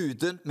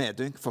 uten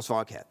medynk for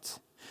svakhet.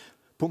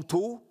 Punkt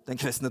 2, den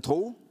kristne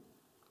tro.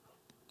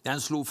 Den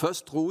slo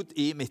først rot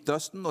I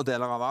Midtøsten og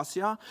deler av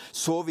Asia,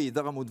 så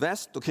videre mot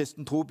vest, og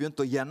kristen tro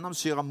begynte å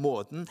gjennomsyre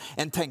måten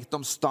en tenkte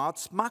om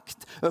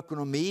statsmakt,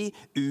 økonomi,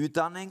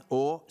 utdanning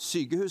og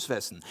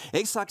sykehusvesen.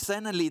 Jeg sakset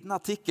inn en liten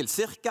artikkel,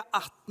 cirka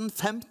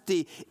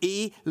 1850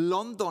 I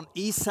London,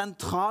 I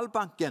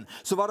sentralbanken,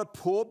 så var det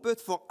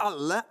påbudt for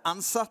alle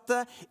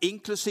ansatte,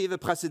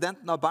 inklusive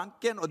presidenten av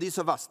banken og de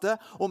som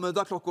vaste, å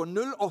møte klokka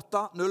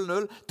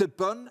 08:00 til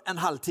bønn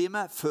en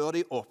halvtime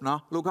før de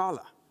åpnet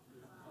lokalet.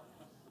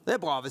 Det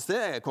bra hvis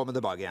det kommer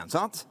tilbake igjen,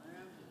 sant?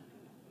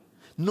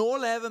 Nå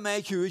lever vi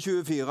I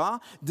 2024.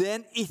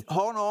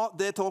 Har nå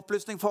det til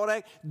opplysning for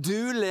deg.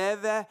 Du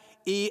lever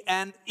I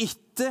en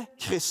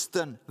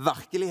ikke-kristen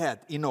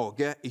virkelighet I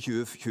Norge I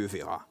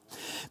 2024.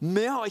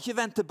 Vi har ikke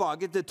vendt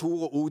tilbake til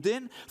Thor og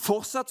Odin.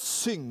 Fortsatt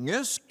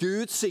synges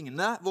Gud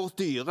signe vårt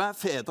dyre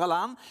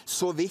fedreland,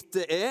 så vidt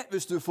det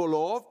hvis du får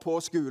lov på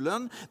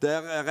skolen,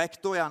 der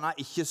rektor gjerne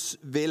ikke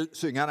vil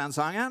synge den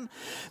sangen.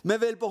 Vi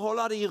vil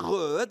beholde de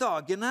røde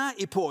dagene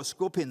I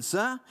påske og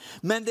pinse,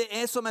 men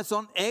det som et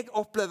sånn, jeg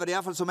opplever det I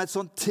hvert fall som et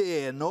sånn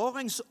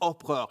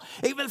tenåringsopprør.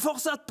 Jeg vil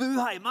fortsatt bo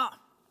hjemme.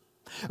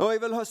 Og jeg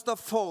vil høste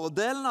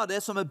fordelen av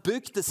det som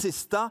bygd det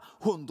siste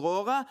 100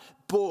 året,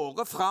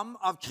 båret fram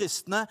av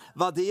kristne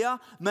verdier,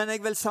 men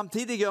jeg vil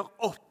samtidig gjøre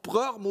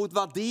opprør mot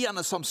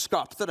verdiene som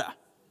skapte det.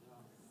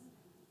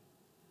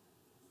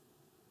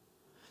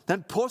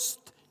 Den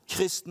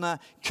kristne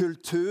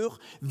kultur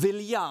vil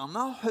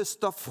gjerne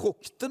høste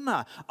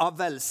fruktene av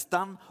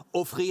velstand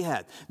og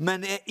frihet,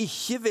 men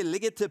ikke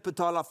villige til å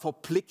betale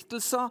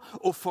forpliktelser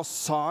og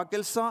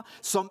forsagelser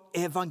som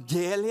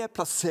evangeliet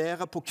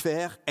plasserer på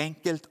hver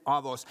enkelt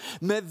av oss.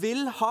 Vi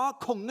vil ha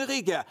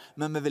kongeriket,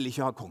 men vi vil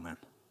ikke ha kongen.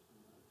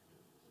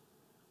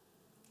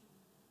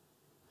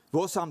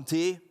 Vår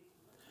samtid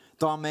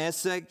drar med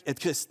seg et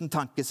kristen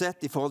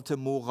tankesett i forhold til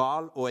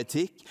moral og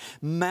etikk,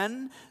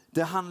 men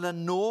det handler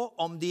nå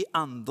om de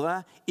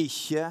andre,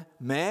 ikke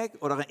meg,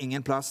 og det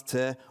ingen plass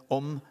til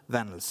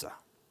omvendelse.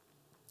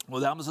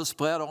 Og dermed så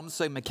sprer det om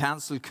seg med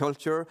cancel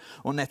culture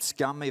og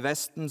nettskam i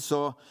Vesten,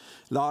 så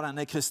la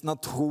denne kristne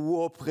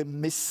tro og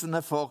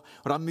premissene for,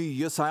 og det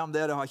mye å si om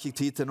det, det har jeg ikke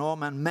tid til nå,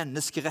 men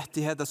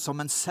menneskerettigheter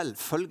som en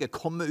selvfølge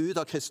kommer ut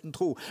av kristen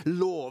tro.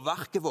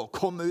 Lovverket vår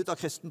kommer ut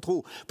av kristen tro.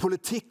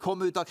 Politikk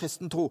kommer ut av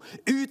kristen tro.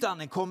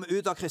 Utdanning kommer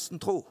ut av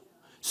kristen tro.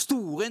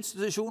 Store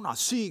institusjoner,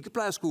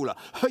 sykepleierskoler,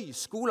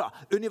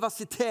 høyskoler,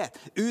 universitet,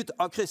 ut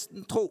av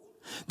kristen tro.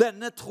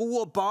 Denne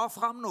troen bar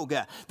fram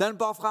noe. Den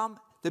bar fram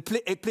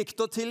jeg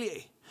plikter å tilgi.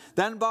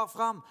 Den bar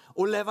fram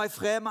å leve i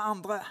fred med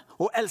andre,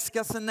 og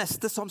elske sin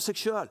neste som seg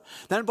selv.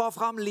 Den bar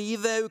fram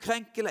livet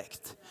ukrenkelig.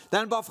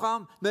 Den bar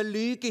fram vi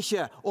lyger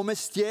ikke, og vi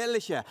stjeler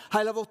ikke.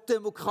 Hele vårt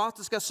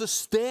demokratiske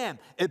system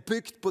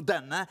bygd på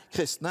denne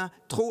kristne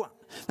troen.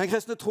 Den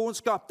kristne troen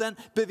skapte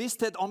en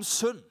bevissthet om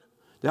synd.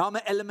 Det har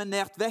vi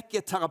eliminert vekk i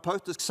et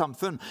terapeutisk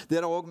samfunn.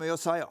 Det også mye å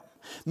si om.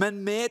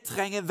 Men vi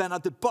trenger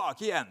vende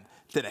tilbake igjen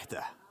til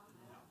dette.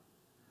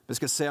 Vi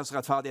skal se oss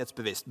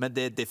rettferdighetsbevisst, men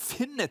det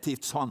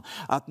definitivt sånn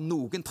at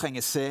noen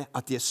trenger se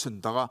at de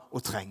syndere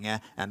og trenger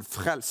en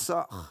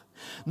frelser.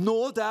 Nå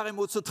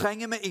derimot så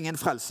trenger vi ingen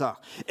frelser.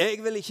 Jeg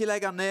vil ikke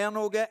legge ned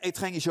noe, jeg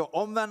trenger ikke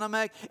å omvende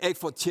meg, jeg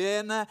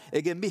fortjener,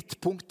 jeg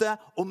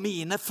midtpunktet, og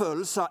mine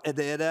følelser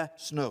det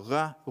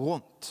snurrer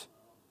rundt.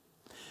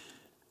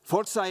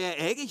 Folk sier,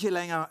 jeg ikke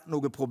lenger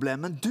noe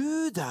problem, men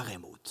du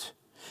derimot.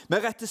 Vi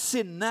retter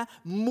sinne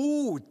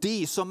mot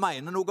de som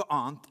mener noe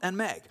annet enn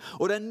meg.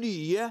 Og den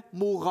nye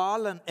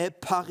moralen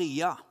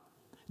paria.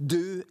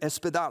 Du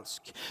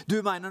spedalsk. Du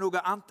mener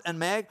noe annet enn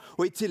meg,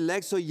 og i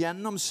tillegg så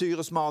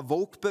gjennomsyres vi av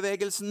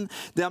woke-bevegelsen,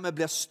 der vi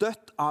blir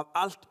støtt av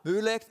alt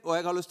mulig, og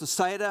jeg har lyst til å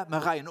si det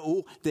med rene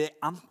ord, det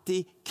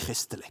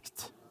antikristelig.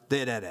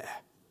 Det det.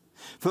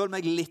 Følg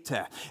meg litt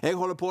til. Jeg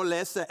holder på å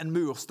lese en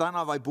murstein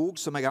av en bok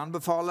som jeg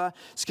anbefaler,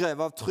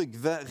 skrevet av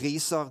Trygve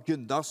Riiser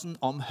Gustavsen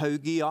om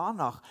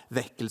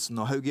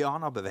haugianervekkelsen og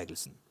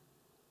haugianerbevegelsen.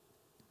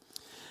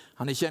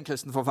 Han ikke en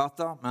kristen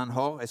forfatter, men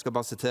jeg skal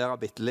bare sitere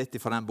bitte litt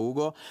fra den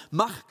boka.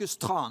 Markus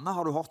Trane,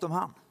 har du hørt om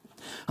han?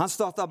 Han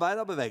startet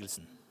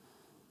arbeiderbevegelsen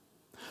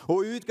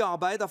og utga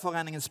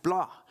Arbeiderforeningens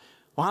blad.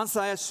 Og han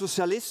sier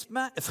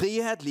sosialisme,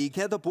 frihet,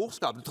 likhet og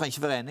borskap. Du trenger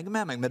ikke være enig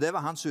med meg, men det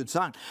var hans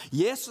utsagn.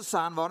 Jesus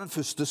sa han var den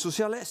første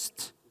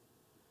sosialist.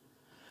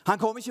 Han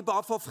kom ikke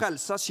bare for å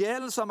frelse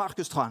sjelen, sa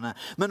Markus Trane,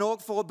 men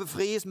også for å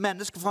befri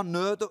mennesker fra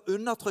nød og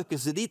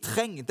undertrykkelse. De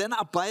trengte en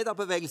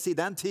arbeiderbevegelse i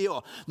den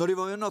tiden, når de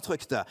var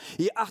undertrykte.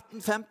 I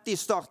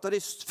 1850 startet de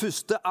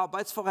første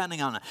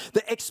arbeidsforeningene.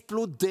 Det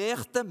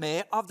eksploderte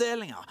med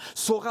avdelinger.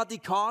 Så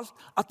radikalt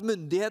at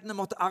myndighetene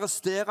måtte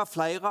arrestere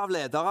flere av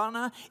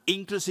lederne,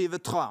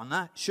 inklusive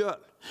Trane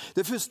selv.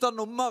 Det første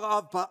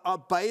nummeret av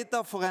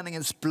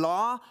Arbeiderforeningens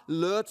blad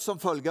lød som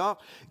følger: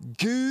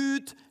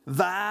 Gud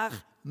vær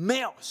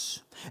med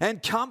oss. En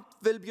kamp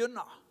vil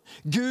begynne.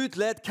 Gud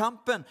led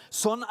kampen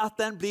sånn at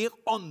den blir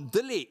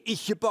åndelig,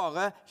 ikke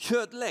bare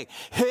kjødelig.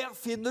 Her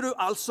finner du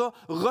altså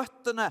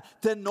røttene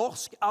til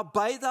Norsk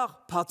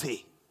Arbeiderparti.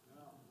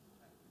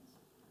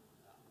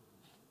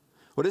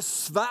 Og det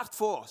svært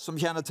få som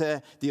kjenner til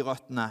de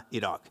røttene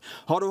i dag.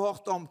 Har du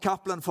hørt om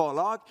Cappelen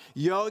Forlag?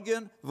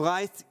 Jørgen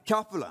Vreit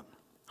Cappelen.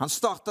 Han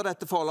startet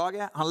dette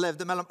forlaget. Han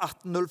levde mellom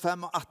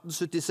 1805 og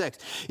 1876.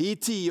 I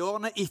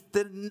 10-årene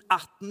etter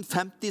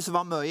 1850 så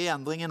var mye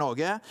endring i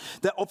Norge.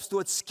 Det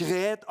oppstod et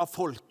skred av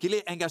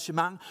folkelig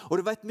engasjement, og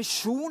det var et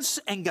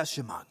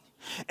misjonsengasjement.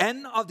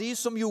 En av de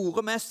som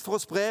gjorde mest for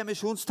å spre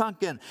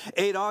misjonstanken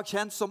i dag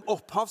kjent som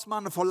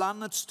opphavsmannen for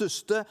landets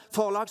største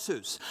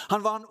forlagshus.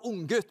 Han var en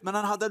ung gutt, men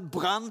han hadde en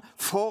brann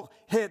for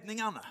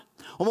hedningene.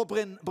 Om å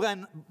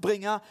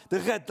bringe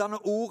det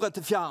reddende ordet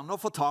til fjerne og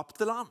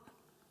fortapte land.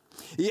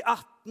 I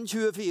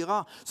 1824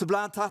 så ble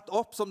han tatt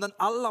opp som den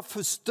aller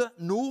første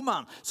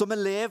nordmann som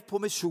elev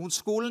på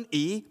misjonsskolen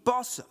i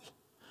Basel.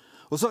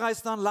 Og så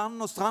reiste han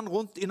land og strand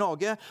rundt i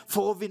Norge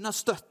for å vinne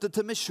støtte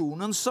til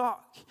misjonens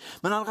sak.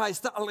 Men han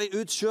reiste aldri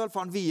ut selv,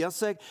 for han viet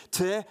seg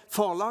til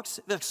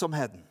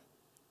forlagsvirksomheten.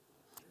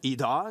 I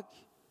dag,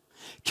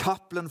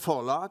 Cappelen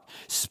Forlag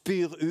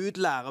spyr ut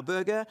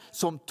lærebøker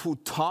som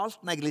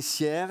totalt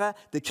neglisjerer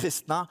det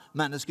kristne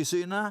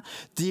menneskesynet.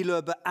 De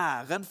løper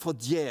æren for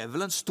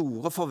djevelens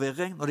store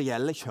forvirring når det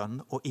gjelder kjønn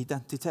og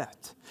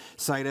identitet.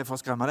 Sier jeg det for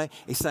å skremme deg?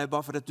 Jeg sier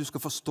bare for at du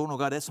skal forstå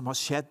noe av det som har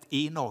skjedd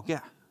i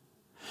Norge.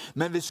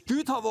 Men hvis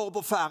Gud har vært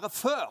på ferde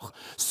før,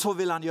 så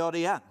vil han gjøre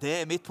det igjen. Det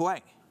mitt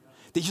poeng.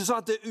 Det er ikke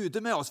sånn at det er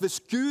ute med oss. Hvis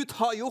Gud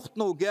har gjort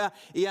noe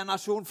i en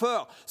nasjon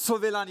før, så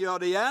vil han gjøre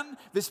det igjen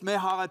hvis vi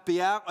har et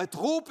begjær og et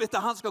rop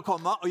etter han skal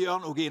komme og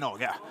gjøre noe i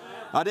Norge.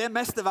 Ja, det er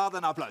mest verdt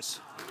en applaus.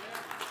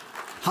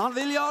 Han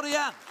vil gjøre det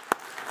igjen.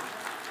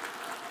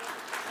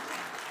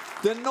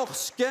 Det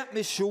norske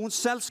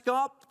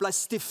misjonsselskap ble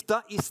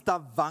stiftet i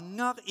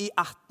Stavanger i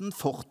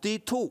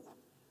 1842.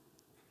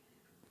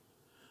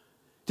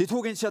 De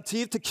tok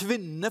initiativ til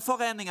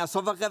kvinneforeninger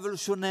som var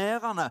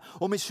revolusjonerende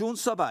og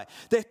misjonsarbeid.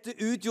 Dette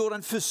utgjorde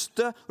den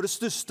første og det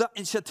største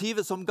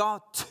initiativet som ga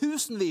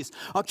tusenvis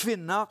av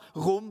kvinner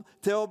rom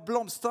til å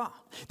blomstre.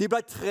 De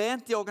ble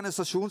trent i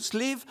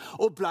organisasjonsliv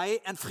og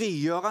ble en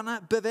frigjørende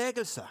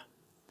bevegelse.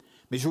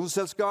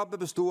 Misjonsselskapet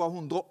bestod av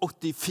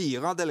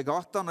 184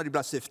 delegater når de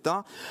ble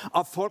stiftet,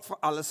 av folk fra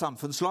alle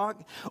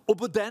samfunnslag. Og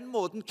på den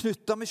måten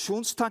knyttet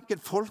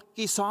misjonstanken folk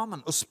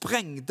sammen og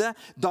sprengte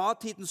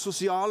datidens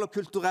sosiale,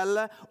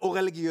 kulturelle og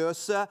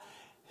religiøse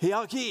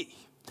hierarki.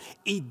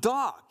 I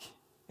dag,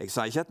 jeg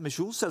sier ikke at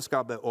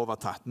misjonsselskapet er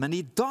overtatt, men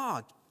i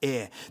dag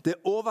er det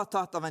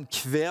overtatt av en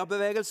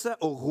kværbevegelse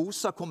og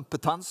rosa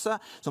kompetanse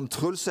som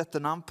Truls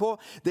setter navn på.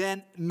 Det er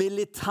en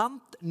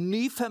militant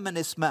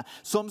nyfeminisme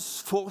som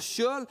får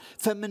selv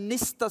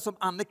feminister som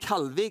Anne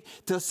Kalvik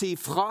til å si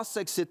fra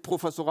seg sitt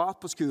professorat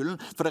på skolen,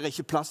 for det er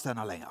ikke plass til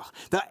henne lenger.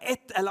 Det er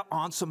et eller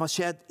annet som har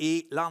skjedd i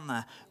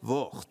landet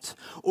vårt.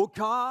 Og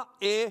hva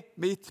er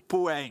mitt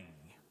poeng?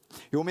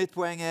 Jo, mitt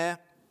poeng er,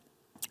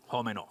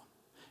 hør meg nå,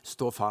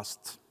 stå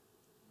fast.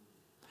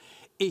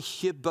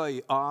 Ikke bøy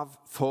av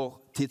for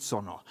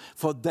tidsånda.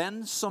 For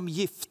den som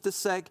gifter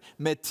seg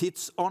med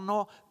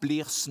tidsånda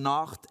blir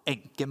snart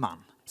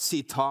enkemann.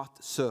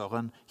 Sitat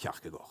Søren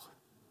Kierkegaard.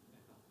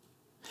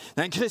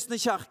 Den kristne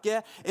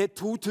kirke er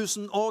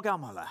 2000 år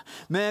gammel.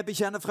 Vi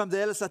bekjenner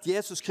fremdeles at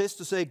Jesus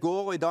Kristus er i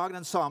går og i dag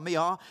den samme,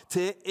 ja,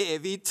 til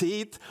evig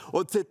tid.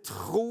 Og til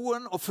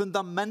troen og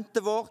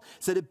fundamentet vårt,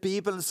 så er det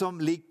Bibelen som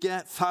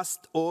ligger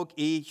fast også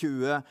i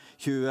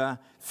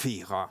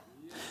 2024.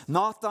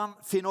 Nathan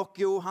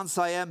Finocchio, han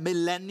sier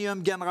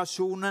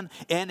millennium-generasjonen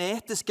er en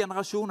etisk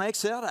generasjon, og jeg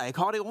ser det, jeg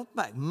har de rundt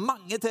meg,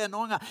 mange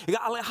tenåringer. Jeg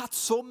har aldri hatt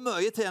så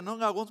mye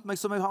tenåringer rundt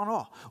meg som jeg har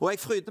nå, og jeg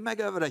fryder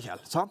meg over det,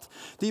 Kjell, sant?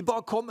 De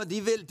bare kommer,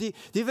 de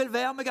vil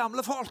være med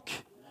gamle folk.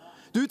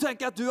 Du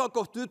tenker at du har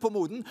gått ut på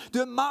moden.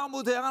 Du er mer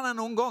moderne enn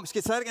noen gang. Skal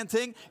jeg si deg en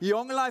ting?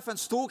 Young Life, en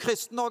stor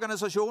kristen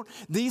organisasjon,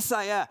 de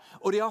sier,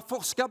 og de har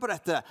forsket på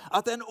dette,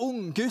 at en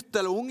ung gutt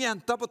eller ung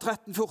jente på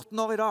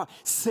 13-14 år i dag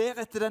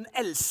ser etter den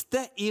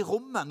eldste i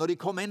rommet når de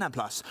kommer inn en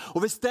plass.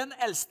 Og hvis den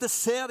eldste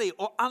ser de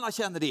og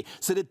anerkjenner de,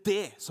 så er det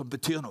det som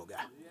betyr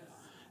noe.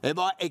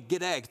 Jeg bare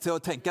egger deg til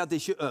å tenke at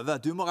det ikke er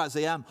over. Du må reise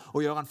hjem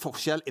og gjøre en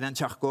forskjell i den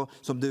kirken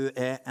som du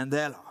er en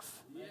del av.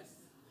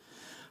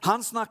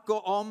 Han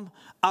snakker om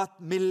at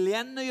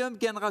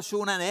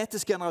millennium-generasjonen, en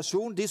etisk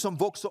generasjon, de som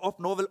vokser opp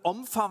nå vil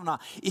omfavne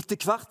etter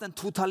hvert en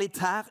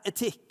totalitær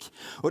etikk.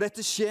 Og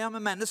dette skjer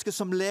med mennesker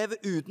som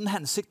lever uten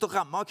hensikt og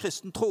ramme av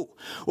kristen tro.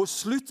 Og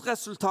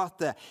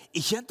sluttresultatet,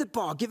 ikke en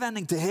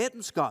tilbakevending til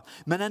hedenskap,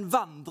 men en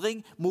vandring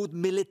mot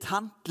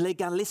militant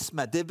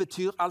legalisme. Det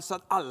betyr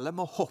altså at alle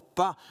må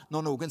hoppe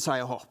når noen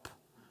sier hopp.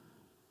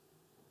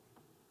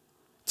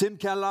 Tim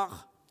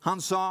Keller,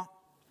 han sa,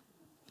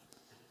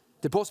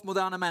 det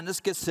postmoderne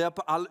mennesket ser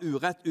på all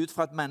urett ut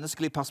fra et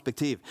menneskelig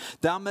perspektiv.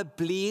 Dermed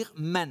blir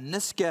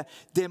mennesket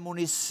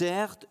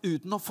demonisert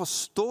uten å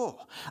forstå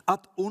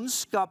at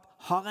ondskap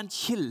har en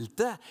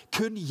kilde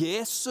kun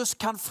Jesus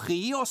kan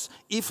fri oss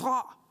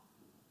ifra.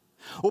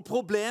 Og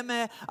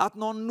problemet er at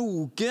når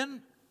noen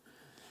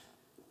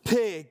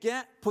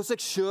peker på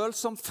seg selv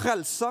som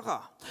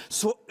frelsere,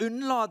 så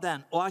unnlater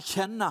den å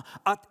erkjenne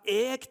at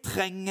jeg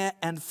trenger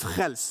en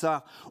frelser,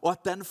 og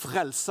at den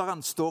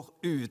frelseren står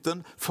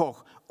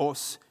utenfor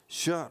oss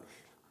selv.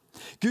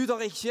 Gud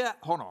har ikke,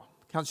 hør nå,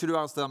 kanskje du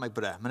arresterer meg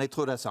på det, men jeg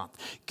tror det er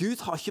sant.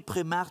 Gud har ikke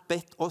primært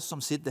bedt oss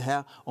som sitter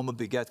her om å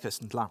bygge et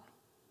kristent land.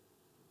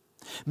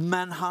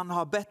 Men han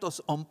har bedt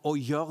oss om å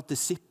gjøre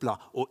disipler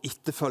og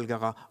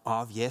etterfølgere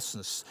av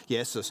Jesus.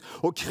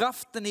 Og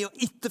kraften i å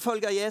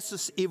etterfølge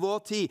Jesus i vår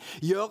tid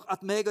gjør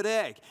at meg og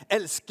deg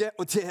elsker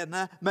å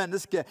tjene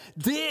mennesker.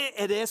 Det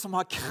er det som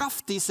har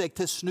kraft i seg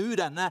til å snu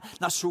denne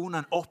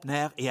nasjonen opp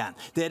ned igjen.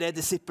 Det er det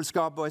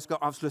disippelskapet, og jeg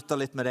skal avslutte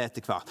litt med det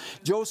etter hvert.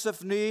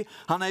 Joseph Nye,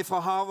 han er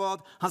fra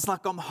Harvard, han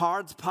snakker om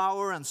hard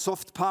power and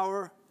soft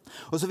power.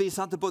 Og så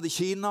viser han til både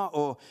Kina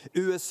og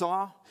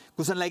USA,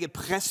 hvordan han legger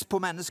press på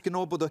mennesker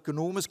nå, både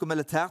økonomisk og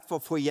militært, for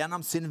å få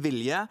igjennom sin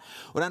vilje.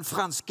 Og den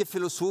franske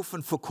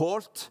filosofen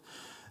Foucault,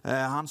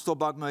 han står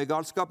bak mye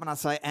galskap, men han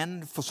sier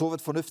en for så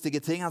vidt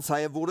fornuftige ting. Han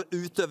sier, hvor det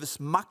utøves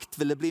makt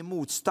vil det bli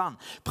motstand.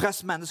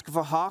 Press mennesker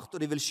for hardt, og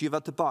de vil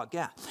skyve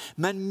tilbake.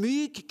 Men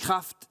myk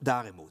kraft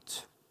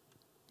derimot.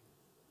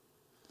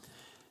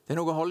 Det er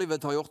noe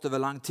Hollywood har gjort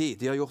over lang tid.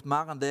 De har gjort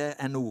mer enn det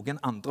enn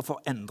noen andre for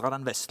å endre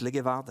den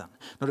vestlige verden.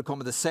 Når det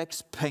kommer til sex,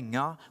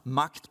 penger,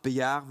 makt,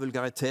 begjær,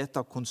 vulgaritet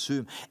og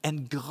konsum. En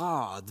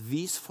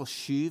gradvis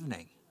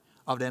forskyvning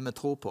av det vi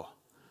tror på.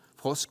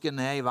 Frosken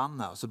er i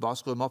vannet, og så bare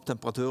skrur vi opp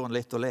temperaturen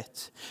litt og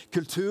litt.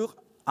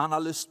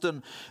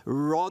 Kulturanalysten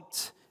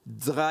Rod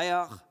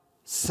Dreyer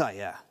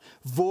sier.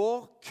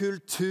 Vår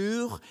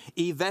kultur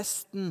i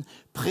Vesten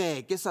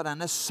preges av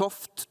denne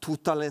soft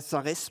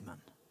totalitarismen.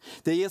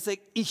 Det gir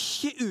seg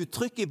ikke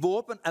uttrykk i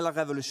våpen eller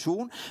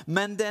revolusjon,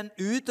 men den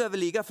utøver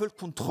like fullt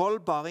kontroll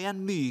bare i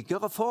en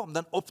mykere form.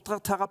 Den opptrer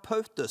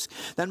terapeutisk.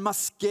 Den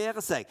maskerer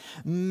seg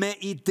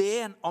med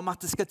ideen om at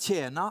det skal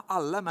tjene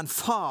alle. Men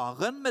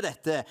faren med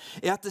dette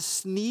er at det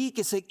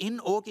sniker seg inn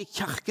også i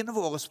kirkene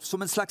våre som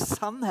en slags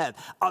sannhet.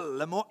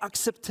 Alle må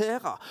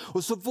akseptere.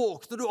 Og så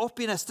våkner du opp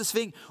i neste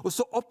sving, og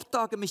så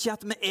oppdager vi ikke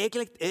at vi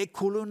egentlig er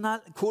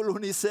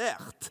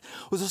kolonisert.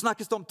 Og så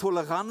snakkes det om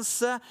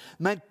toleranse,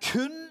 men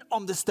kun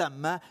om det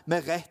stemmer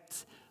med rett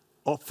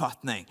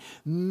oppfatning.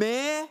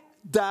 Vi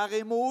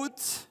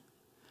derimot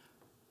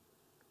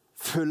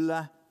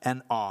følger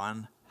en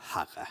annen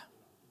herre.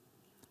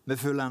 Vi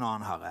følger en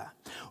annen herre.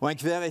 Og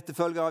enhver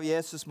etterfølger av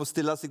Jesus må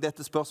stille seg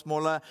dette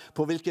spørsmålet: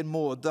 på hvilken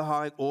måte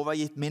har jeg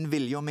overgitt min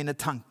vilje og mine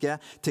tanker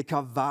til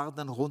hva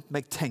verden rundt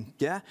meg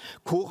tenker?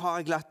 Hvor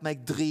har jeg latt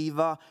meg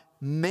drive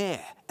med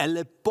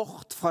eller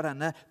bort fra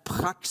denne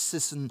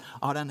praksisen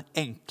av den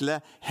enkle,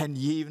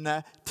 hengivne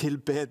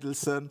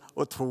tilbedelsen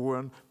og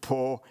troen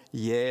på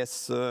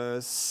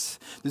Jesus?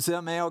 Du ser,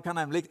 vi kan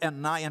nemlig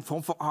ende i en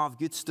form for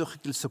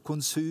avgudsdyrkelse,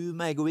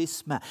 konsum,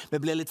 egoisme.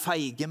 Vi blir litt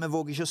feige, vi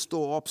våger ikke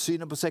stå opp,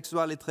 synet på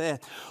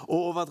seksualitet,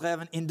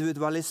 overdreven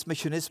individualisme,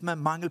 kynisme,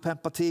 mangel på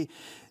empati.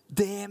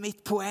 Det er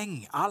mitt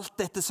poeng. Alt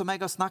dette som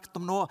jeg har snakket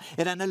om nå,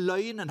 er denne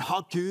løgnen.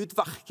 Har Gud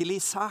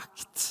virkelig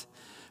sagt?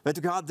 Vet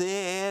du hva? Det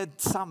er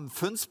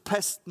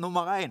samfunnspest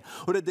nummer 1.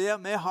 Og det er der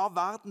vi har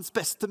verdens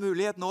beste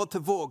mulighet nå til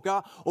å våge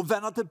å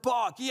vende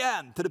tilbake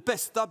igjen til det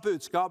beste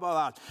budskapet av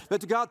alt.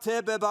 Vet du hva?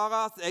 TB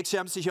Barat, jeg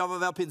skjemmes ikke av å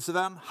være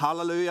pinsevenn.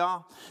 Halleluja.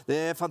 Det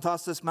er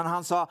fantastisk. Men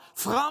han sa,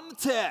 fram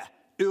til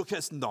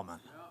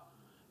urkristendommen.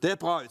 Det er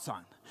et bra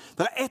utsagn.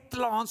 Det er et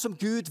eller annet som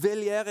Gud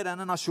vil gjøre i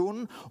denne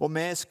nasjonen, og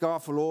vi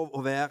skal få lov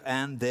å være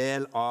en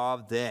del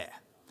av det.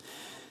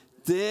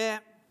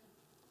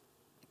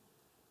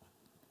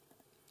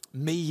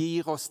 Vi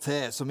gir oss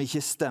til som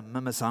ikke stemmer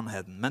med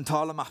sannheten.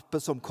 Mentale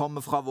mapper som kommer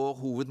fra vår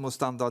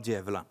hovedmotstander,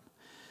 djevelen.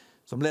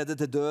 Som leder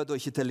til død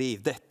og ikke til liv.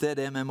 Dette er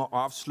det vi må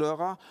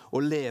avsløre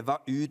og leve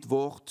ut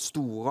vårt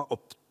store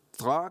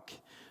oppdrag,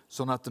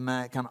 sånn at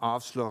vi kan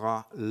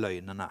avsløre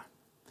løgnene.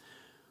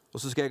 Og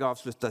så skal jeg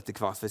avslutte etter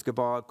hvert. Jeg skal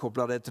bare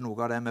koble det til noe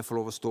av det vi får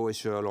lov å stå i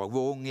selv også.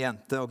 Hvor unge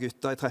jenter og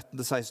gutter i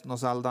 13-16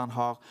 års alderen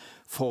har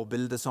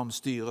forbilder som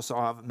styres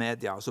av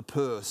media. Og så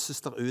pøses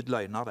der ut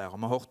løgner der. Og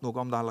vi har hørt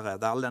noe om det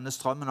allerede. All denne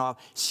strømmen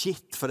av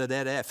shit, for det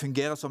er,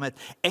 fungerer som et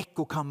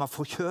ekkokammer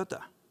for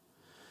kjødet.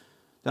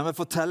 Der vi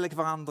forteller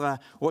hverandre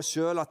og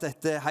selv at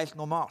dette er helt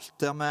normalt.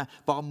 Der vi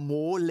bare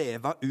må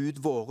leve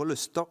ut våre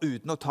lyster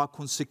uten å ta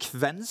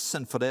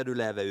konsekvensen for det du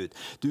lever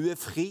ut. Du er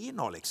fri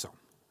nå, liksom.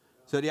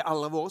 Så er de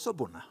aldri vært så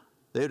bonde.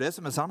 Det er jo det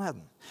som er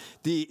sannheten.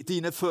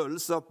 Dine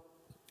følelser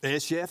er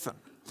sjefen.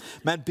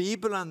 Men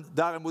Bibelen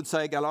derimot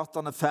sier i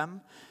Galaterne 5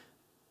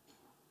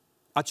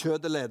 at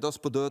kjødet leder oss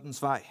på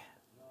dødens vei.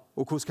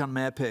 Og hvordan kan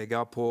vi peke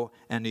på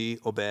en ny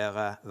og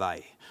bedre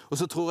vei? Og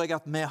så tror jeg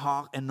at vi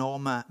har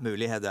enorme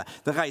muligheter.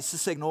 Det reiser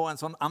seg nå en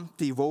sånn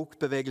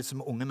anti-woke-bevegelse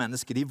med unge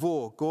mennesker. De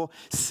våger å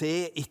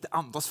se etter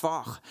andre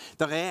svar.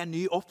 Det er en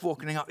ny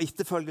oppvåkning av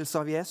etterfølgelse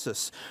av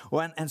Jesus.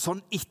 Og en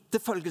sånn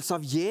etterfølgelse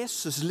av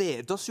Jesus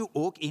leder oss jo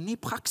også inn i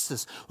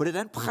praksis. Og det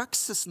er den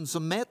praksisen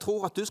som vi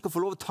tror at du skal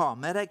få lov å ta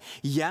med deg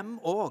hjem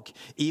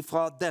også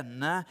fra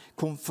denne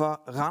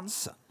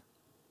konferansen.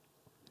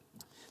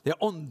 Det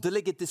er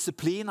åndelige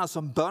disipliner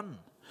som bønn,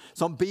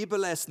 som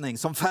bibellesning,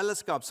 som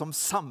fellesskap, som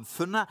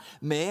samfunnet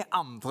med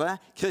andre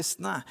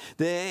kristne.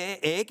 Det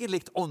er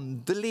egentlig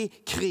åndelig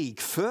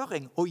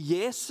krigføring, og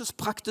Jesus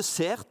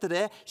praktiserte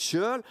det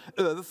selv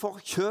overfor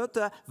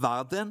kjødet,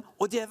 verden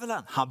og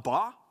djevelen. Han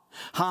ba,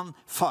 han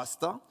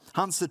fasta,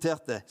 han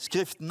siterte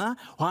skriftene,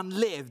 og han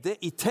levde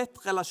i tett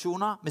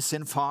relasjoner med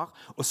sin far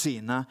og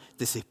sine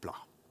disipler.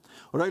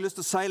 Og da har jeg lyst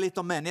til å si litt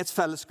om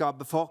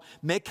menighetsfellesskapet, for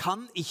vi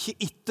kan ikke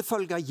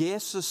etterfølge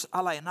Jesus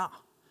alene.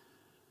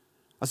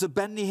 Altså,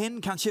 Benny Hinn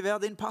kan ikke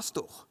være din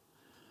pastor.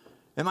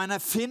 Jeg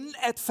mener, finn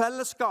et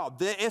fellesskap.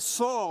 Det er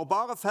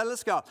sårbare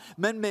fellesskap,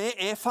 men vi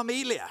er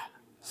familie.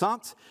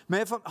 Sant?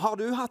 Har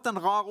du hatt en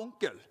rar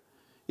onkel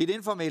i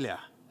din familie?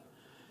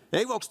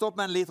 Jeg vokste opp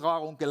med en litt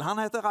rar onkel. Han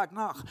heter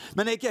Ragnar.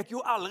 Men jeg gikk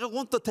jo aldri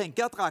rundt og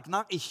tenkte at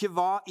Ragnar ikke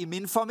var i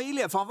min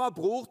familie, for han var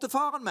bror til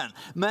faren min.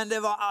 Men det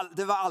var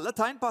alle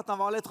tegn på at han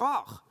var litt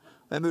rar.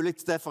 Det er mulig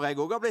derfor jeg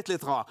også har blitt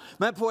litt rar.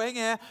 Men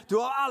poenget er, du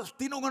har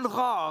alltid noen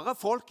rare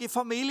folk i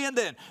familien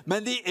din,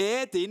 men de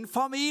er din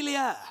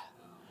familie.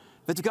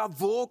 Vet du hva?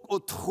 Våg å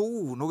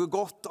tro noe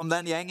godt om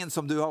den gjengen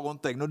som du har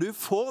rundt deg. Når du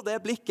får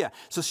det blikket,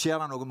 så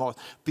skjer det noe med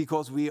oss.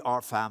 Because we are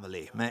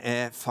family. Vi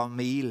er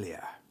familie.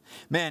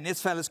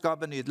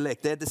 Menighetsfellesskap er nydelig.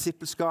 Det er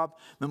disippelskap.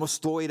 Vi må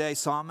stå i det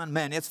sammen.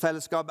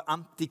 Menighetsfellesskap er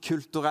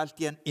antikulturelt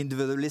i en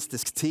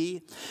individualistisk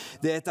tid.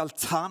 Det er et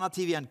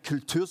alternativ i en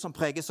kultur som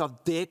preges av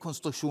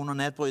dekonstruksjon og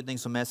nedbrytning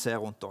som vi ser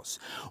rundt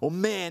oss. Og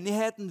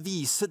menigheten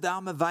viser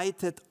dermed vei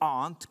til et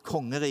annet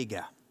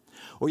kongerike.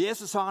 Og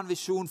Jesus har en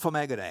visjon for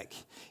meg og deg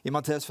i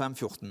Matteus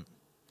 5,14.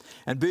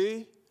 En by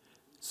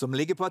som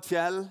ligger på et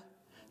fjell,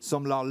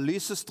 som lar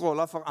lyset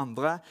stråle for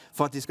andre,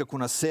 for at de skal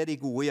kunne se de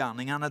gode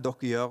gjerningene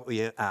dere gjør og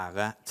gir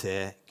ære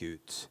til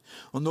Gud.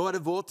 Og nå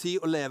det vår tid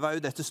å leve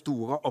ut dette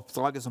store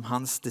oppdraget som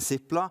hans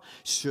disipler,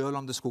 selv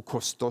om det skulle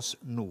koste oss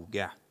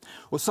noe.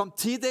 Og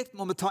samtidig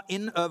må vi ta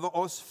inn over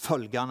oss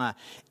følgende: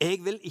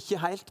 jeg vil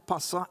ikke helt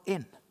passe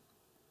inn.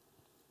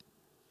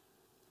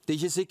 Det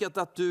ikke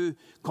sikkert at du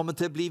kommer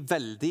til å bli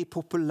veldig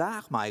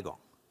populær med en gang.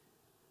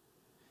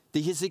 Det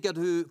ikke sikkert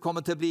at du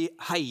kommer til å bli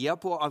heiet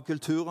på av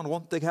kulturen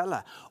rundt deg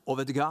heller. Og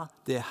vet du hva?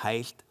 Det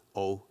helt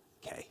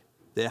ok.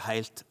 Det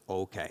helt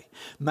ok.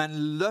 Men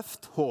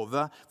løft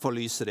hodet for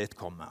lyset ditt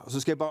kommer. Og så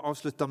skal jeg bare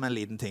avslutte med en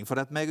liten ting. For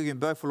at meg og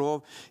Gunnbjørg får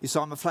lov, i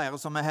sammen med flere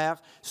som her,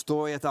 stå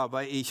i et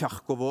arbeid i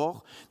kirken vår.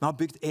 Vi har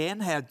bygd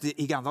enhet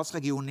i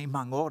Gandalsregionen i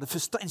mange år. Det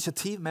første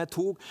initiativ vi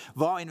tok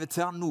var å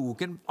invitere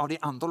noen av de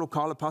andre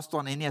lokale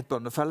pastorene inn i et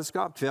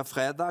bønnefellesskap. Hver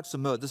fredag så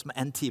møtes vi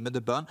en time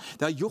til bønn.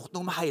 Det har gjort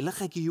noe med hele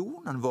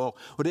regionen vår,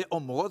 og det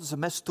området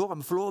som vi står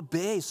i. Vi får lov å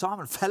be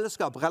sammen,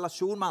 fellesskap,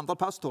 relasjon med andre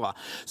pastorer.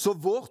 Så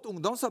vårt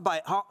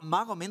ungdomsarbeid har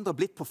mer og mindre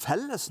blitt på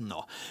fellesen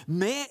nå.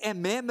 Vi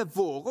med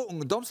våre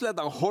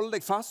ungdomsledere, hold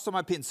deg fast som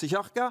en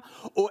pinsekirke,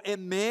 og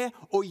med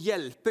å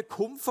hjelpe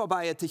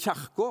komfarbeidet til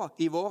kirken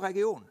i vår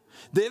region.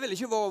 Det ville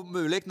ikke vært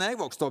mulig når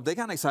jeg vokste opp, det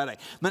kan jeg si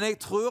deg. Men jeg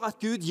tror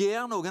at Gud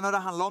gjør noe når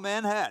det handler om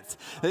enhet.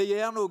 Det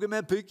gjør noe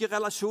med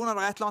byggerelasjoner,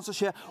 det et eller annet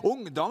som skjer.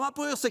 Ungdommer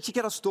bryr seg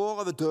ikke hva det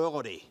står over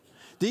døra di.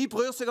 De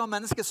bryr seg om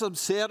mennesker som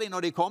ser dem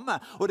når de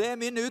kommer. Og det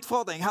min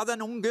utfordring. Jeg hadde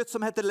en ung gutt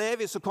som heter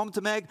Levi, som kom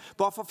til meg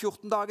bare for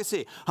 14 dager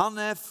siden. Han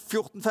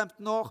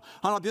 14-15 år.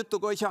 Han har begynt å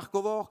gå i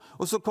kirken vår.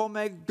 Og så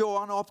kom jeg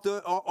gående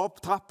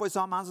opp trappa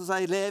sammen. Han som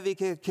sier, Levi,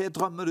 hva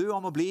drømmer du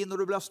om å bli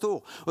når du blir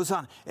stor? Og så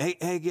sa han,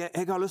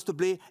 jeg har lyst til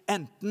å bli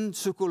enten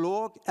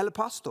psykolog eller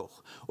pastor.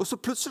 Og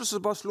så plutselig så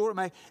bare slo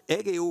det meg,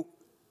 jeg jo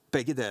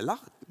begge deler.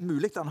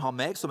 Mulig han har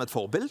meg som et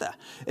forbilde.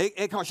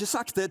 Jeg har ikke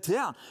sagt det til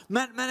han,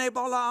 men jeg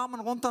bare la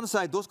armen rundt han og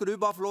sier, da skal du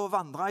bare få lov å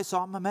vandre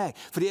sammen med meg,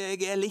 fordi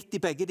jeg litt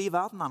i begge de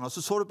verdenene. Og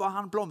så du bare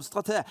han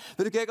blomstre til.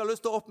 Vet du hva jeg har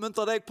lyst til å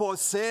oppmuntre deg på?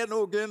 Se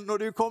noen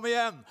når du kommer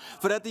hjem.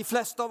 For de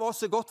fleste av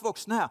oss godt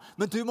voksne her,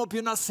 men du må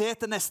begynne å se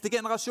til neste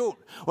generasjon.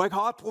 Og jeg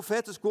har et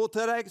profetisk ord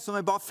til deg som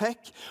jeg bare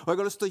fikk, og jeg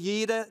har lyst til å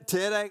gi det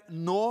til deg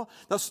nå.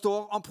 Det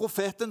står om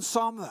profeten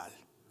Samuel.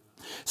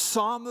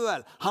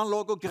 Samuel, han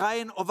lå og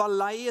grein og var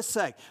lei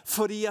seg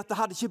fordi at det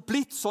hadde ikke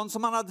blitt sånn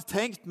som han hadde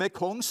tenkt med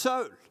kong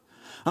Saul.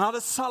 Han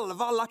hadde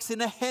salva og lagt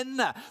sine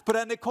hender på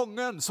denne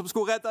kongen som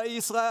skulle redde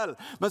Israel,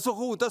 men så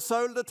rodet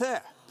Saul det til.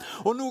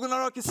 Og noen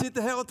av dere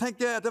sitter her og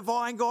tenker, det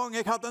var en gang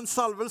jeg hadde en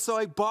salvelse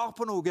og jeg bar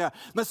på noe,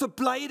 men så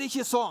ble det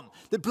ikke sånn.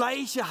 Det ble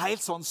ikke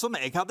helt sånn som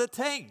jeg hadde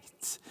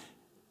tenkt.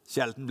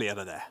 Sjelden blir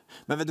det.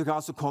 Men vet du hva,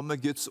 så kommer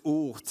Guds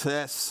ord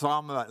til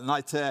Samuel,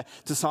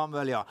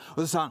 ja. Og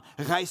så sa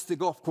han, reis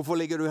deg opp, hvorfor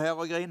ligger du her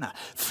og griner?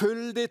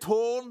 Fyll ditt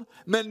horn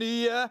med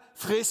nye,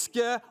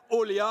 friske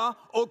oljer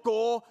og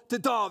gå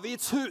til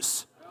Davids hus.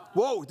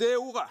 Wow, det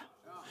ordet.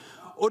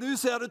 Og du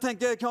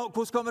tenker,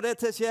 hvordan kommer det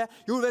til å skje?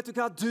 Jo, vet du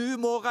hva, du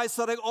må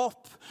reise deg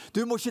opp. Du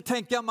må ikke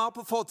tenke mer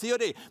på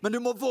fortiden din, men du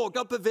må våge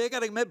å bevege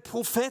deg med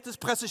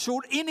profetisk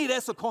presisjon inn i det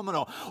som kommer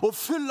nå, og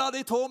fylle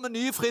ditt hår med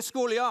nye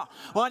friske oljer.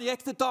 Og han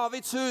gikk til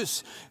Davids hus,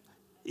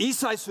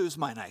 Isais hus,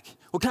 mener jeg.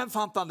 Og hvem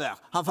fant han der?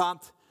 Han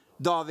fant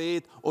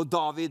David, og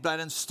David ble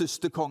den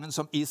største kongen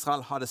som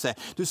Israel hadde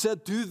sett. Du ser,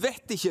 du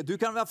vet ikke, du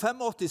kan være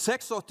 85,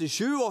 86,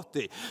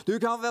 87, du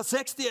kan være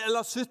 60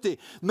 eller 70,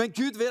 men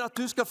Gud vil at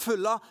du skal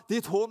fylle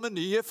ditt hår med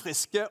nye,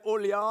 friske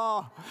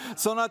oljer,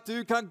 sånn at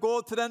du kan gå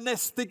til den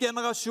neste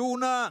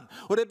generasjonen.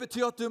 Og det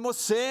betyr at du må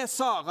se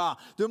Sara,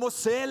 du må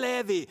se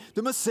Levi,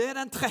 du må se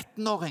den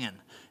 13-åringen.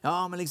 Ja,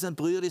 men liksom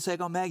bryr de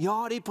seg om meg?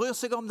 Ja, de bryr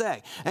seg om deg.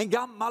 En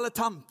gammel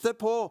tante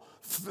på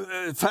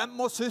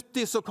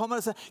 75, så kommer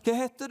det og sier,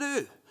 hva heter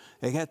du?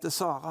 Jeg heter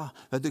Sara.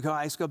 Vet du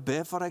hva, jeg skal be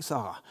for deg,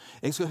 Sara.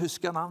 Jeg skal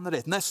huske navnet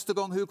ditt. Neste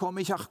gang hun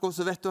kommer i kirken,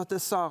 så vet du at det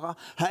er Sara.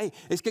 Hei,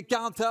 jeg skal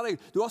garantere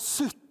deg, du har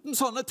 17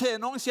 sånne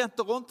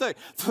tenåringsjenter rundt deg,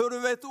 før du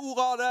vet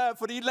ordet av det,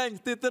 for de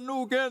lengter etter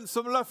noen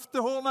som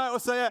løfter hornet og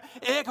sier,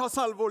 jeg har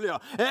salvolje,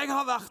 jeg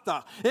har vært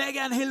der, jeg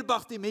er en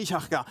Hilbert i min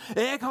kirke,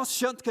 jeg har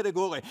skjønt hva det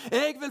går i,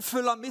 jeg vil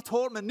fylle mitt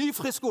hår med ny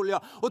frisk olje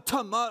og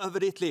tømme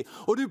over ditt liv,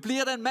 og du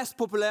blir den mest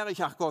populære i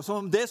kirken,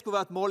 som om det skulle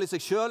være et mål i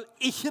seg selv,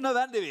 ikke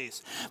nødvendigvis,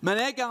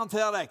 men jeg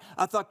garanterer deg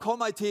at det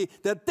kommer en tid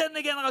der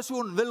denne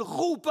generasjonen vil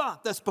rope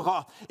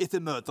desperat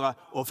etter mødre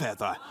og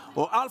fedre.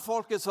 Og all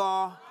folket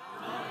sa,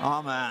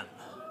 Amen.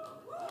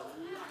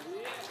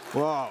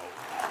 Wow.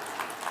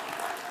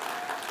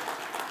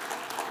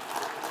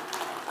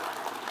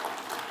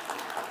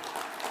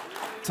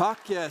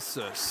 Takk,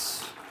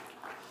 Jesus.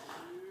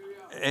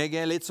 Jeg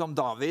er litt som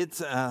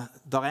David.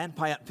 Der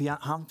er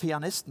han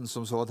pianisten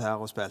som så her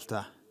og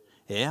spilte.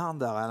 Er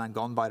han der? Er han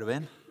gone by the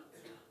wind?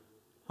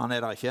 Han er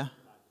der ikke?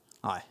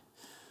 Nei.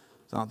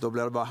 Sånn, da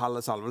blir det bare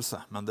halve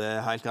salvelse. Men det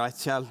er helt greit,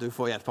 Kjell. Du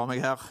får hjelpe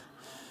meg her.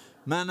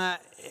 Men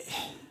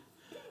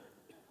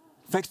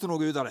fikk du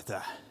noe ut av dette?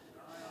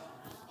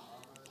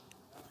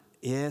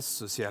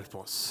 Jesus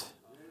hjelper oss.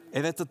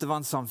 Jeg vet at det var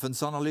en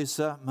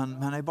samfunnsanalyse,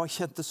 men jeg bare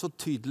kjente så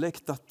tydelig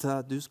at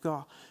du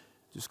skal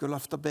Du skal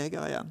løfte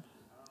beger igjen.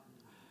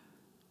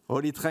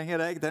 Og de trenger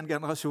deg, den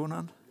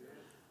generasjonen.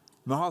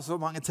 Vi har så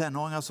mange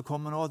tenåringer som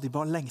kommer nå, de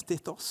bare lengter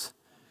etter oss.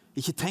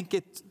 Ikke tenk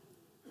et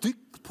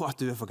dykk på at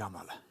du for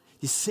gammel.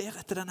 De ser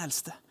etter den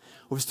eldste.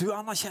 Og hvis du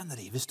anerkjenner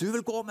dem, hvis du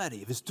vil gå med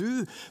dem, hvis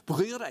du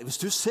bryr deg, hvis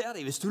du ser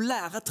dem, hvis du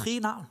lærer 3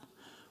 navn.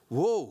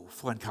 Wow,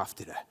 for en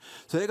kraft i det.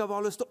 Så jeg har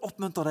bare lyst til å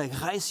oppmuntre deg.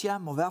 Reis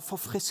hjem og vær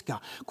forfrisket.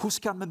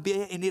 Hvordan kan vi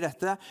be inn i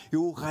dette?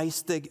 Jo,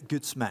 reis deg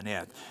Guds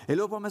menighet. Jeg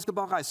lurer på om vi skal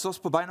bare reise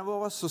oss på beina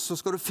våre, så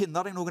skal du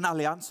finne deg noen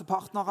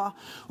alliansepartnere.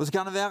 Og så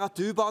kan det være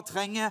at du bare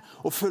trenger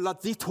å fylle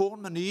ditt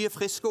horn med nye,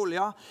 friske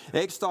olje.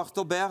 Jeg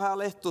starter og ber her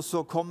litt, og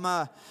så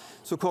kommer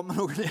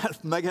noen og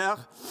hjelper meg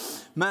her.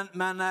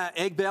 Men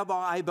jeg ber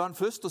bare en bønn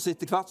først, og så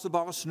etter hvert så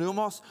bare snur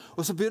vi oss.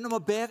 Og så begynner vi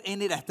å be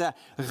inn i dette.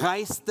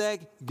 Reis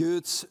deg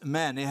Guds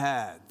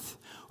menighet.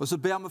 Og så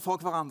ber vi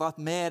for hverandre at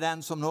vi er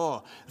den som nå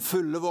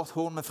fyller vårt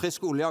horn med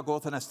frisk olje og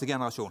går til neste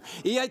generasjon.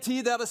 I en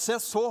tid der det ser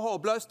så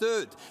håpløst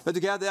ut, vet du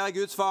hva, det er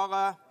Guds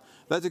svaret.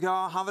 Vet du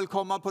hva, han vil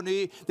komme på ny.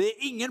 Det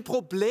er ingen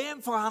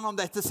problem for han om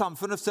dette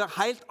samfunnet ser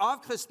helt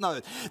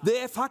avkristnet ut. Det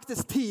er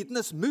faktisk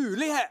tidenes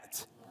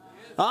mulighet.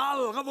 Det har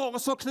aldri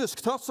vært så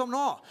knusktørt som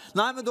nå.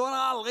 Nei, men da har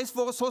det aldri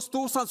vært så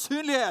stor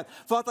sannsynlighet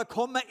for at det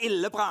kommer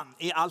illebrann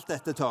i alt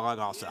dette tørre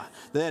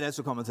graset. Det er det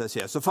som kommer til å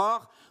skje. Så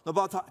far, nå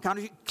bare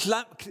kan du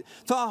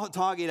ta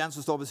tag i den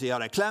som står ved siden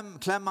av deg.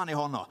 Klem han i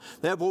hånda.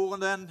 Det er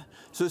broren din,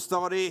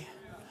 søster di.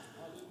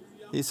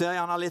 De ser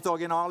gjerne litt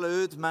originale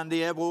ut, men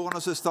de er broren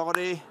og søster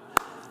di.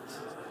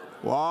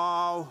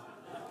 Wow,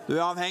 du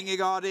er avhengig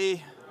av de.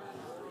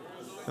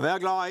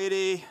 Vær glad i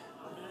de.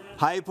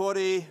 Hei på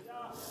de.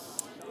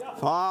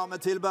 Far, vi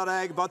tilber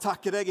deg, bare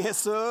takke deg,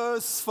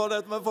 Jesus, for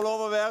at vi får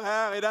lov å være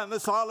her i denne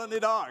salen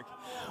i dag.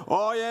 Å,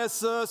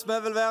 Jesus, vi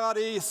vil være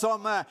de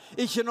som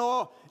ikke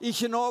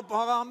nå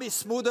bare har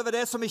mismod over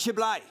det som ikke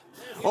ble.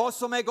 Og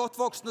som er godt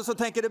voksne, så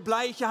tenker det ble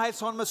ikke helt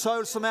sånn med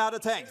Saul som jeg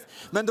hadde tenkt.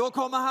 Men da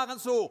kommer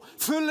Herrens ord,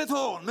 fyll et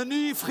horn med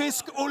ny,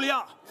 frisk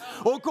olje,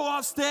 og gå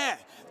av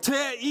sted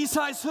til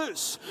Isais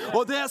hus.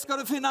 Og der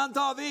skal du finne en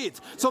David,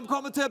 som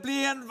kommer til å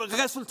bli en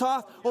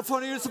resultat og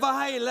fornyelse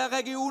for hele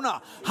regioner,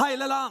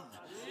 hele land.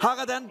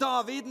 Herre, den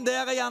Daviden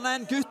der er gjerne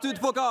en gutt ut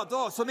på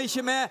gata, som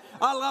ikke vi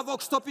aldri har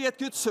vokst opp i et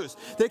gudshus.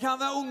 Det kan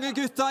være unge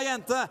gutter og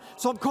jenter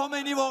som kommer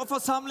inn i våre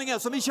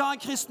forsamlinger, som ikke har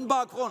en kristen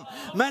bakgrunn.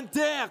 Men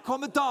der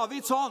kommer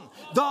Davids ånd,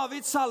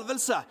 Davids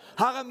salvelse.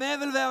 Herre, vi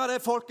vil være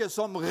det folket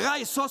som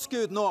reiser oss,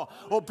 Gud, nå,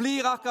 og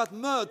blir akkurat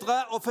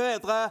mødre og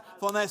fedre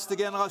for neste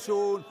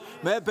generasjon.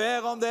 Vi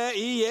ber om det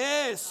i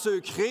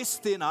Jesu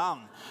Kristi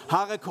navn.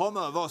 Herre, kom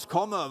over oss,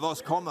 kom over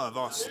oss, kom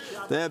over oss.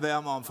 Det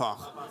ber vi om,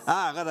 far.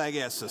 Ære deg,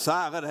 Jesus,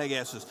 ære deg,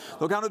 Jesus.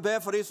 Nå kan du be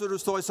for de som du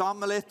står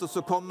sammen litt, og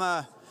så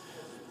kommer...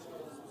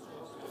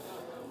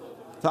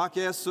 Takk,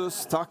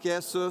 Jesus, takk,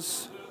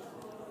 Jesus.